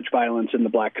there's so much violence in the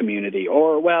black community,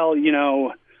 or, well,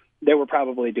 they were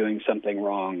probably doing something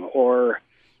wrong, or,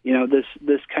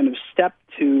 this kind of step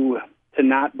to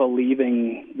not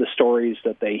believing the stories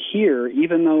that they hear,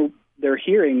 even though they're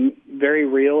hearing very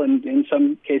real and in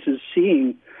some cases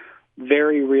seeing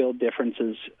very real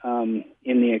differences in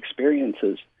the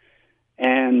experiences.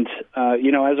 And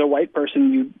as a white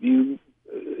person,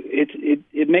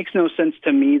 it makes no sense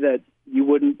to me that you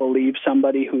wouldn't believe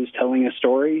somebody who's telling a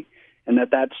story, and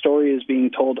that story is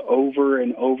being told over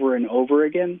and over and over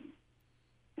again.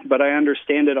 But I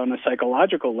understand it on a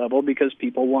psychological level because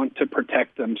people want to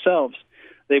protect themselves.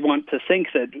 They want to think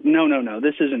that no,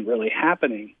 this isn't really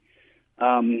happening.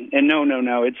 And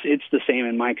no, it's the same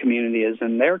in my community as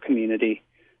in their community.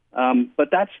 But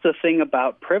that's the thing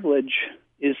about privilege,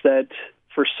 is that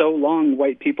for so long,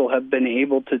 white people have been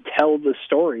able to tell the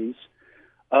stories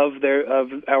of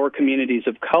our communities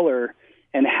of color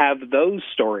and have those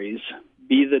stories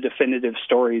be the definitive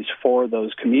stories for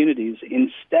those communities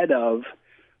instead of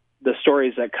the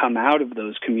stories that come out of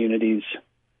those communities.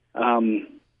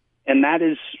 And that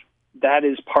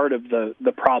is part of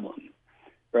the problem.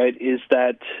 Right, is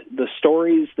that the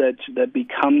stories that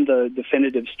become the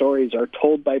definitive stories are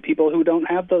told by people who don't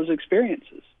have those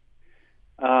experiences,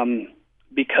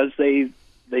 because they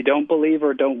don't believe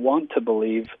or don't want to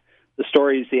believe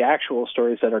the actual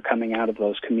stories that are coming out of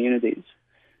those communities.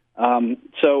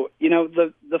 So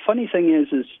the funny thing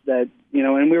is that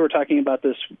and we were talking about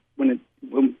this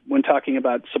when talking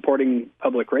about supporting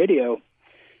public radio,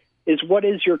 is what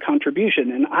is your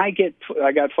contribution? And I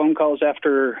got phone calls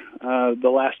after the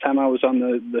last time I was on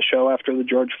the show after the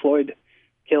George Floyd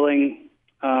killing.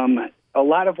 A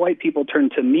lot of white people turn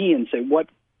to me and say, what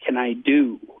can I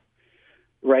do?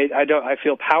 Right? I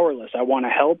feel powerless. I want to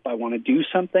help. I want to do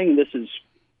something. This is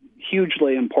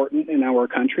hugely important in our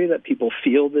country that people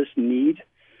feel this need.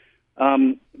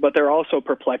 But they're also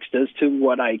perplexed as to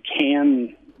what I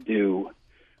can do.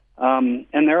 And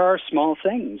there are small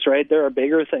things, right? There are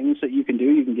bigger things that you can do.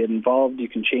 You can get involved. You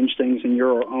can change things in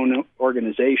your own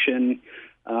organization.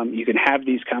 You can have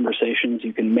these conversations.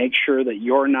 You can make sure that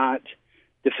you're not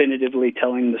definitively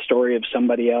telling the story of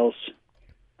somebody else.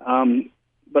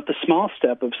 But the small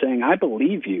step of saying, I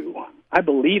believe you, I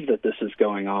believe that this is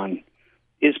going on,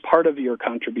 is part of your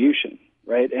contribution,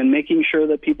 right? And making sure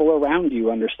that people around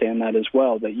you understand that as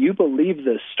well, that you believe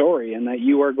this story and that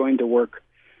you are going to work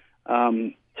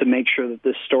to make sure that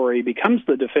this story becomes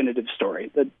the definitive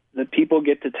story, that people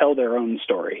get to tell their own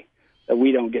story, that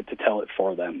we don't get to tell it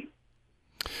for them.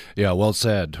 Yeah, well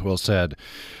said, well said.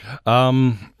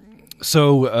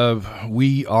 So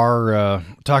we are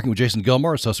talking with Jason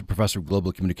Gilmore, Associate Professor of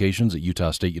Global Communications at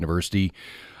Utah State University.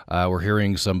 We're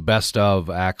hearing some best of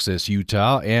Access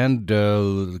Utah, and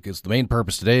the main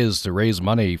purpose today is to raise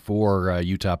money for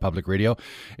Utah Public Radio.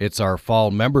 It's our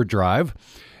fall member drive.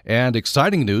 And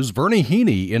exciting news, Vernie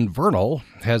Heaney in Vernal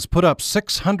has put up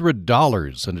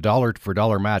 $600 in a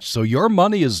dollar-for-dollar match. So your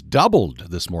money is doubled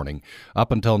this morning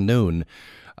up until noon.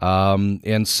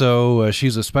 And so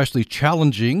she's especially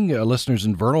challenging listeners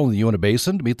in Vernal and the Uinta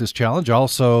Basin to meet this challenge.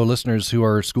 Also, listeners who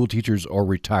are school teachers or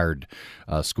retired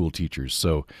school teachers.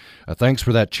 So thanks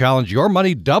for that challenge. Your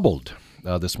money doubled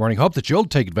this morning. Hope that you'll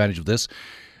take advantage of this.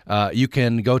 You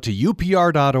can go to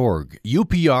upr.org,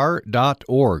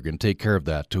 and take care of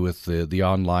that with the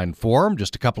online form.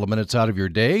 Just a couple of minutes out of your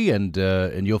day, and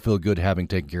you'll feel good having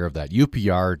taken care of that.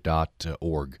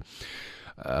 upr.org.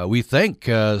 We thank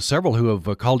several who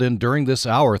have called in during this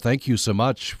hour. Thank you so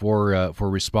much for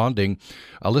responding.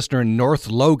 A listener in North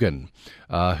Logan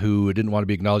who didn't want to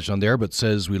be acknowledged on there, but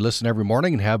says we listen every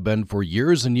morning and have been for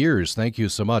years and years. Thank you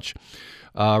so much.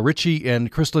 Richie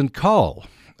and Kristlyn Call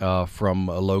from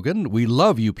Logan. We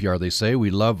love UPR, they say.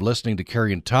 We love listening to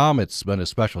Carrie and Tom. It's been a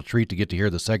special treat to get to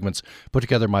hear the segments put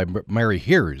together by Mary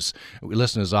Hears. We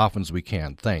listen as often as we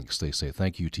can. Thanks, they say.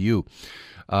 Thank you to you.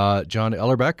 John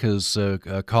Ellerbeck has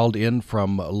called in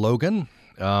from Logan.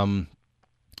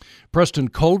 Preston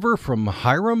Culver from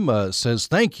Hiram says,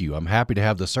 thank you. I'm happy to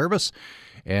have the service.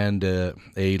 And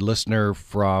a listener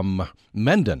from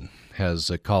Mendon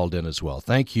has called in as well.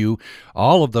 Thank you.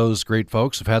 All of those great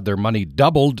folks have had their money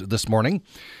doubled this morning,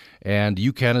 and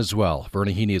you can as well.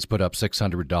 Vernie Heaney has put up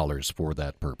 $600 for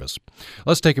that purpose.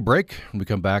 Let's take a break. When we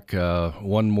come back,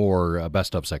 one more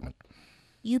Best Of segment.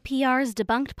 UPR's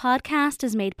Debunked podcast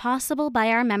is made possible by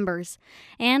our members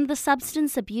and the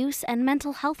Substance Abuse and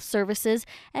Mental Health Services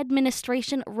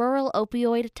Administration Rural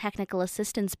Opioid Technical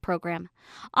Assistance Program,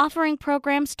 offering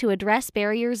programs to address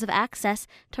barriers of access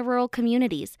to rural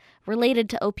communities related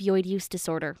to opioid use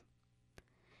disorder.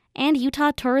 And Utah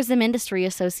Tourism Industry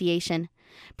Association,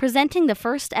 presenting the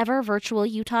first ever virtual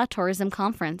Utah Tourism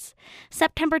Conference.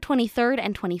 September 23rd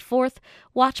and 24th,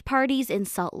 watch parties in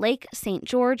Salt Lake, St.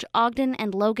 George, Ogden,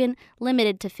 and Logan,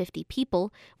 limited to 50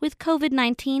 people, with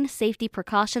COVID-19 safety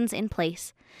precautions in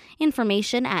place.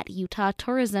 Information at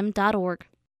utah.tourism.org.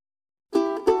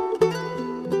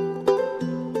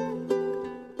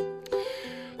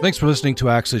 Thanks for listening to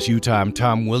Access Utah. I'm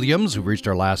Tom Williams. We've reached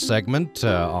our last segment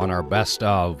on our Best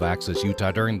Of Access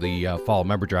Utah during the Fall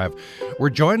Member Drive. We're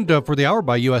joined for the hour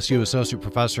by USU Associate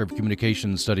Professor of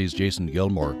Communication Studies, Jason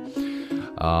Gilmore.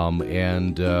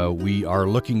 And we are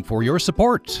looking for your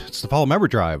support. It's the Fall Member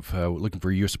Drive. Looking for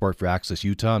your support for Access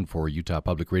Utah and for Utah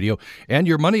Public Radio. And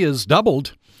your money is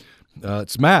doubled.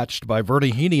 It's matched by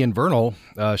Vernie Heaney in Vernal.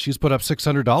 She's put up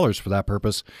 $600 for that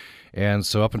purpose. And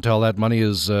so up until that money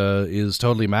is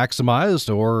totally maximized,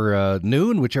 or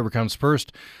noon, whichever comes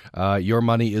first, your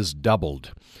money is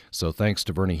doubled. So thanks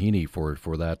to Vernie Heaney for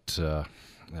that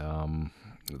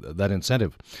that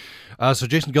incentive. So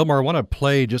Jason Gilmore, I want to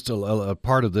play just a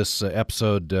part of this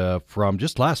episode from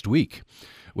just last week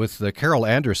with Carol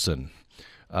Anderson,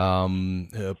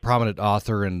 a prominent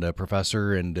author and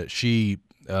professor, and she...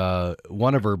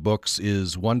 one of her books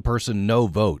is One Person, No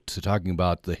Vote, talking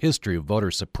about the history of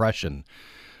voter suppression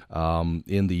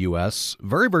in the U.S.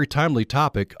 Very, very timely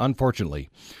topic, unfortunately.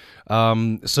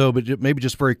 But maybe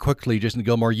just very quickly, Jason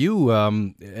Gilmore, you,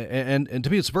 and to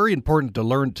me it's very important to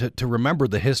learn to remember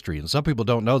the history, and some people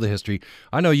don't know the history.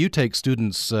 I know you take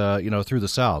students, through the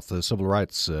South, the civil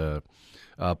rights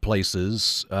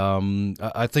places,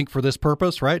 I think for this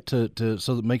purpose, right, so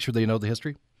that make sure they know the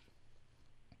history?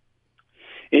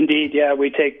 Indeed, yeah. We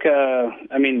take,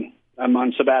 I'm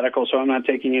on sabbatical, so I'm not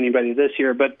taking anybody this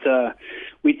year, but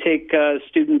we take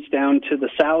students down to the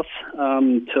South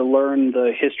to learn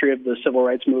the history of the civil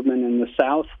rights movement in the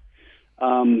South.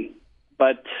 We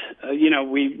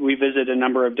visit a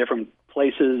number of different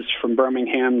places from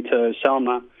Birmingham to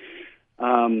Selma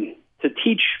to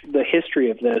teach the history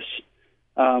of this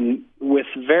with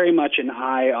very much an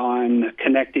eye on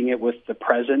connecting it with the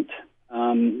present.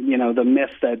 The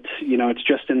myth that, it's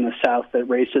just in the South that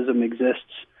racism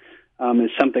exists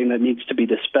is something that needs to be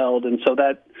dispelled. And so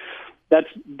that's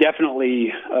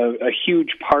definitely a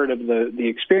huge part of the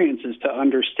experience, is to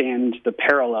understand the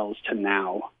parallels to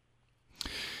now.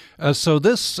 So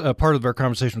this part of our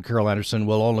conversation with Carol Anderson,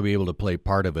 we'll only be able to play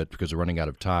part of it because we're running out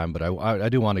of time, but I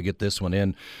do want to get this one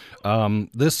in.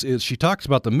 She talks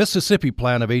about the Mississippi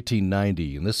Plan of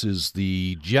 1890, and this is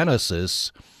the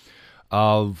genesis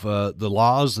of the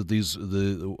laws that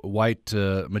the white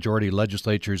majority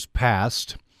legislatures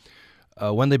passed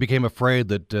when they became afraid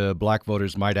that black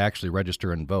voters might actually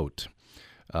register and vote.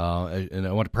 And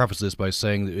I want to preface this by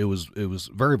saying that it was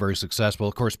very, very successful,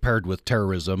 of course, paired with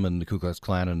terrorism and the Ku Klux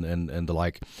Klan and the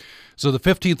like. So the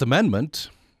 15th Amendment,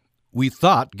 we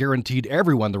thought, guaranteed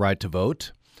everyone the right to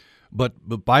vote.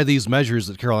 But by these measures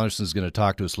that Carol Anderson is going to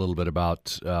talk to us a little bit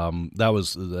about,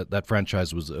 that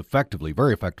franchise was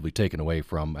very effectively taken away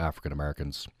from African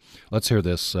Americans. Let's hear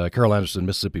this. Carol Anderson,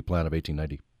 Mississippi Plan of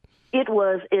 1890. It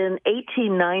was in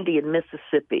 1890 in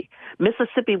Mississippi.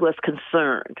 Mississippi was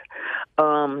concerned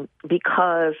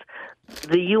because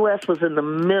the U.S. was in the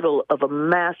middle of a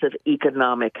massive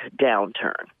economic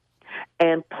downturn.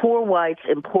 And poor whites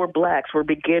and poor blacks were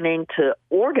beginning to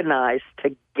organize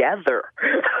together.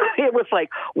 It was like,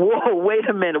 whoa, wait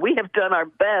a minute. We have done our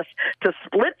best to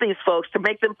split these folks, to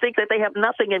make them think that they have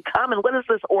nothing in common. What is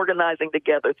this organizing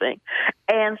together thing?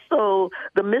 And so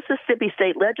the Mississippi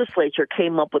State Legislature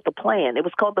came up with a plan. It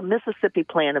was called the Mississippi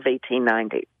Plan of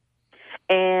 1890.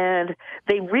 And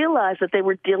they realized that they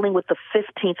were dealing with the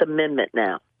 15th Amendment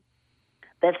now,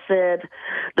 that said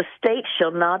the state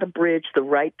shall not abridge the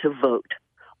right to vote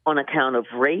on account of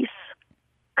race,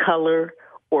 color,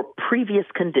 or previous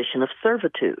condition of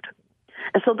servitude.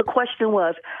 And so the question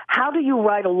was, how do you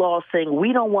write a law saying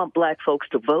we don't want black folks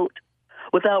to vote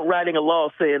without writing a law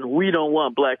saying we don't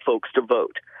want black folks to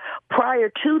vote? Prior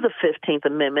to the 15th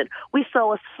Amendment, we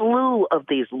saw a slew of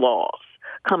these laws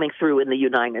coming through in the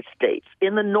United States,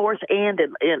 in the North and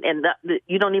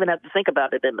you don't even have to think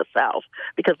about it in the South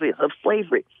because of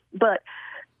slavery. But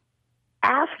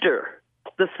after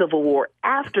the Civil War,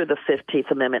 after the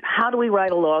 15th Amendment, how do we write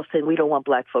a law saying we don't want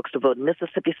black folks to vote? And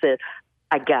Mississippi said,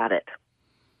 I got it.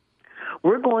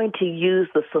 We're going to use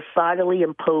the societally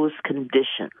imposed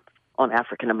condition on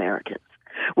African Americans.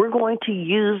 We're going to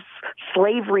use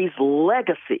slavery's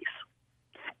legacies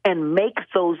and make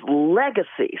those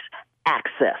legacies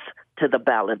access to the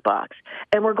ballot box.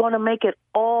 And we're going to make it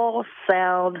all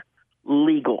sound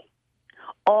legal,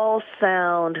 all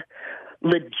sound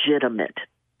legitimate.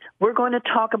 We're going to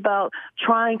talk about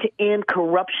trying to end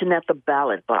corruption at the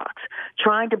ballot box,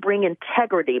 trying to bring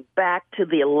integrity back to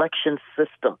the election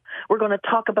system. We're going to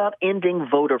talk about ending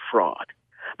voter fraud.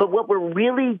 But what we're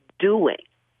really doing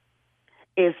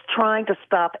is trying to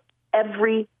stop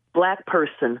every black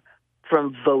person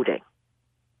from voting.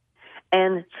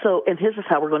 And this is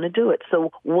how we're going to do it.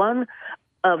 So one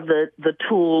of the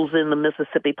tools in the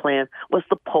Mississippi plan was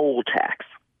the poll tax.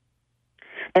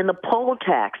 And the poll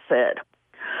tax said,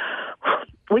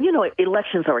 well,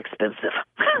 elections are expensive.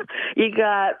 You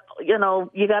got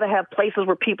to have places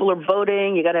where people are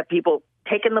voting. You got to have people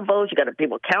taking the votes. You got to have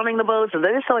people counting the votes.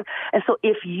 And so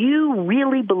if you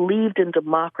really believed in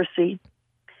democracy,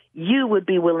 you would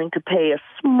be willing to pay a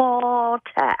small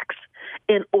tax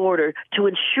in order to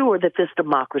ensure that this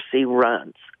democracy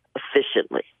runs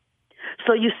efficiently.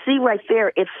 So you see right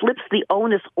there, it flips the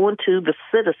onus onto the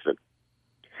citizen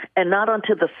and not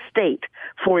onto the state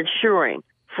for ensuring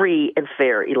free and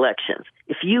fair elections.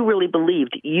 If you really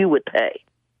believed, you would pay.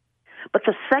 But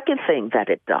the second thing that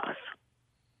it does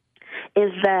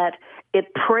is that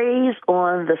it preys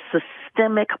on the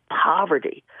systemic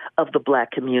poverty of the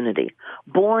black community,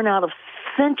 born out of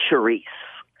centuries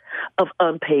of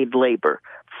unpaid labor,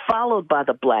 followed by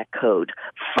the Black Code,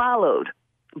 followed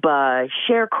by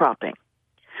sharecropping,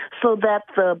 so that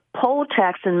the poll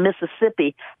tax in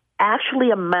Mississippi actually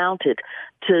amounted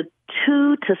to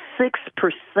 2 to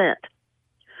 6%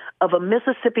 of a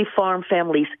Mississippi farm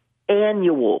family's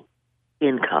annual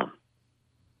income.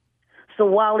 So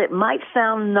while it might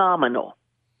sound nominal,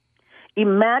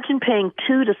 imagine paying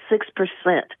 2 to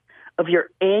 6% of your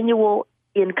annual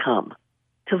income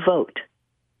to vote.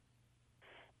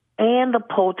 And the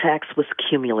poll tax was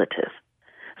cumulative.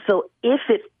 So if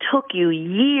it took you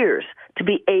years to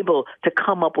be able to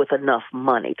come up with enough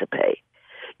money to pay,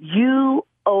 you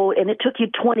owe, and it took you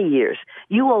 20 years,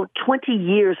 you owe 20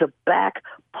 years of back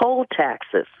poll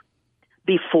taxes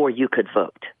before you could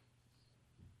vote.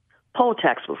 Poll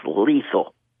tax was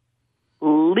lethal.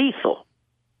 Lethal.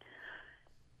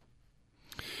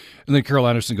 And then Carol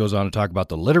Anderson goes on to talk about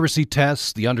the literacy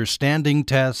test, the understanding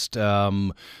test.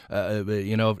 And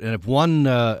if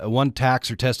one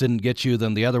tax or test didn't get you,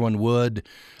 then the other one would,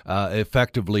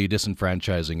 effectively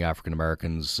disenfranchising African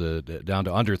Americans down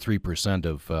to under 3%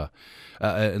 of.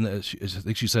 And I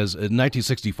think she says in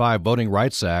 1965 Voting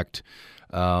Rights Act.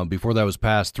 Before that was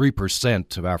passed,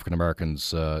 3% of African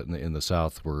Americans in the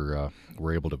South were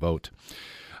able to vote.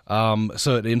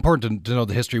 So it's important to know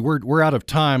the history. We're out of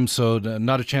time, so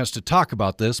not a chance to talk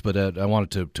about this, but I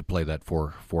wanted to play that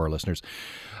for our listeners.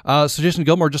 So Jason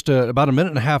Gilmore, just about a minute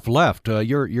and a half left.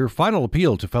 Your final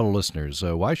appeal to fellow listeners,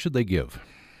 why should they give?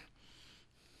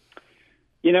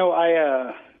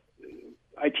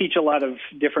 I teach a lot of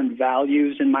different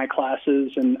values in my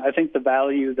classes, and I think the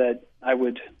value that I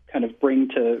would kind of bring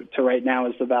to right now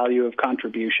is the value of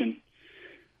contribution.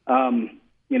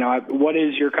 What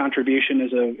is your contribution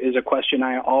is a question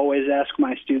I always ask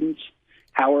my students.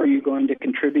 How are you going to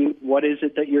contribute? What is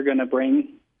it that you're going to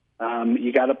bring?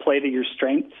 You got to play to your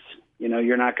strengths.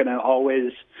 You're not going to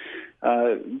always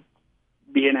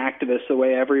be an activist the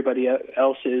way everybody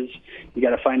else is. You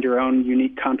got to find your own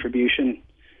unique contribution.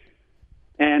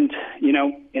 And,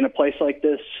 in a place like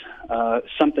this,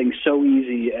 something so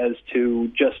easy as to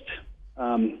just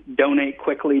donate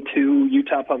quickly to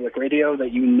Utah Public Radio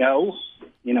that you know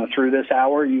through this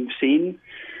hour you've seen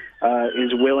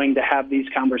is willing to have these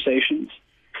conversations,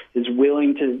 is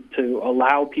willing to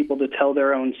allow people to tell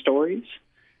their own stories.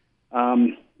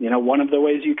 One of the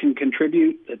ways you can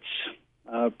contribute,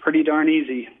 it's pretty darn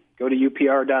easy. Go to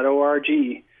upr.org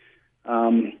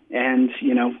and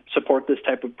support this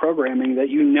type of programming that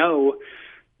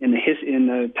in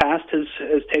the past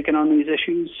has taken on these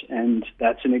issues, and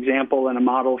that's an example and a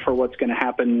model for what's going to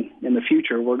happen in the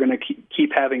future. We're going to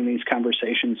keep having these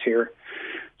conversations here.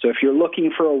 So if you're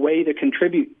looking for a way to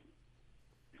contribute,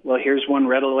 well, here's one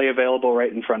readily available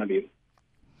right in front of you.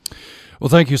 Well,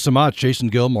 thank you so much. Jason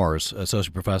Gilmore,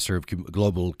 Associate Professor of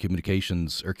Global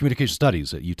Communications or Communication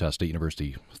Studies at Utah State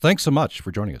University. Thanks so much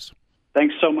for joining us.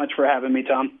 Thanks so much for having me,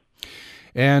 Tom.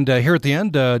 And here at the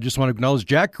end, just want to acknowledge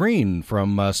Jack Green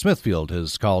from Smithfield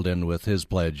has called in with his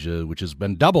pledge, which has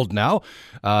been doubled now.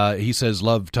 He says,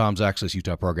 love Tom's Access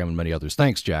Utah program and many others.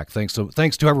 Thanks, Jack. Thanks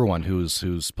to everyone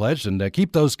who's pledged, and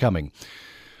keep those coming.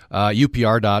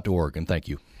 UPR.org, and thank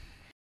you.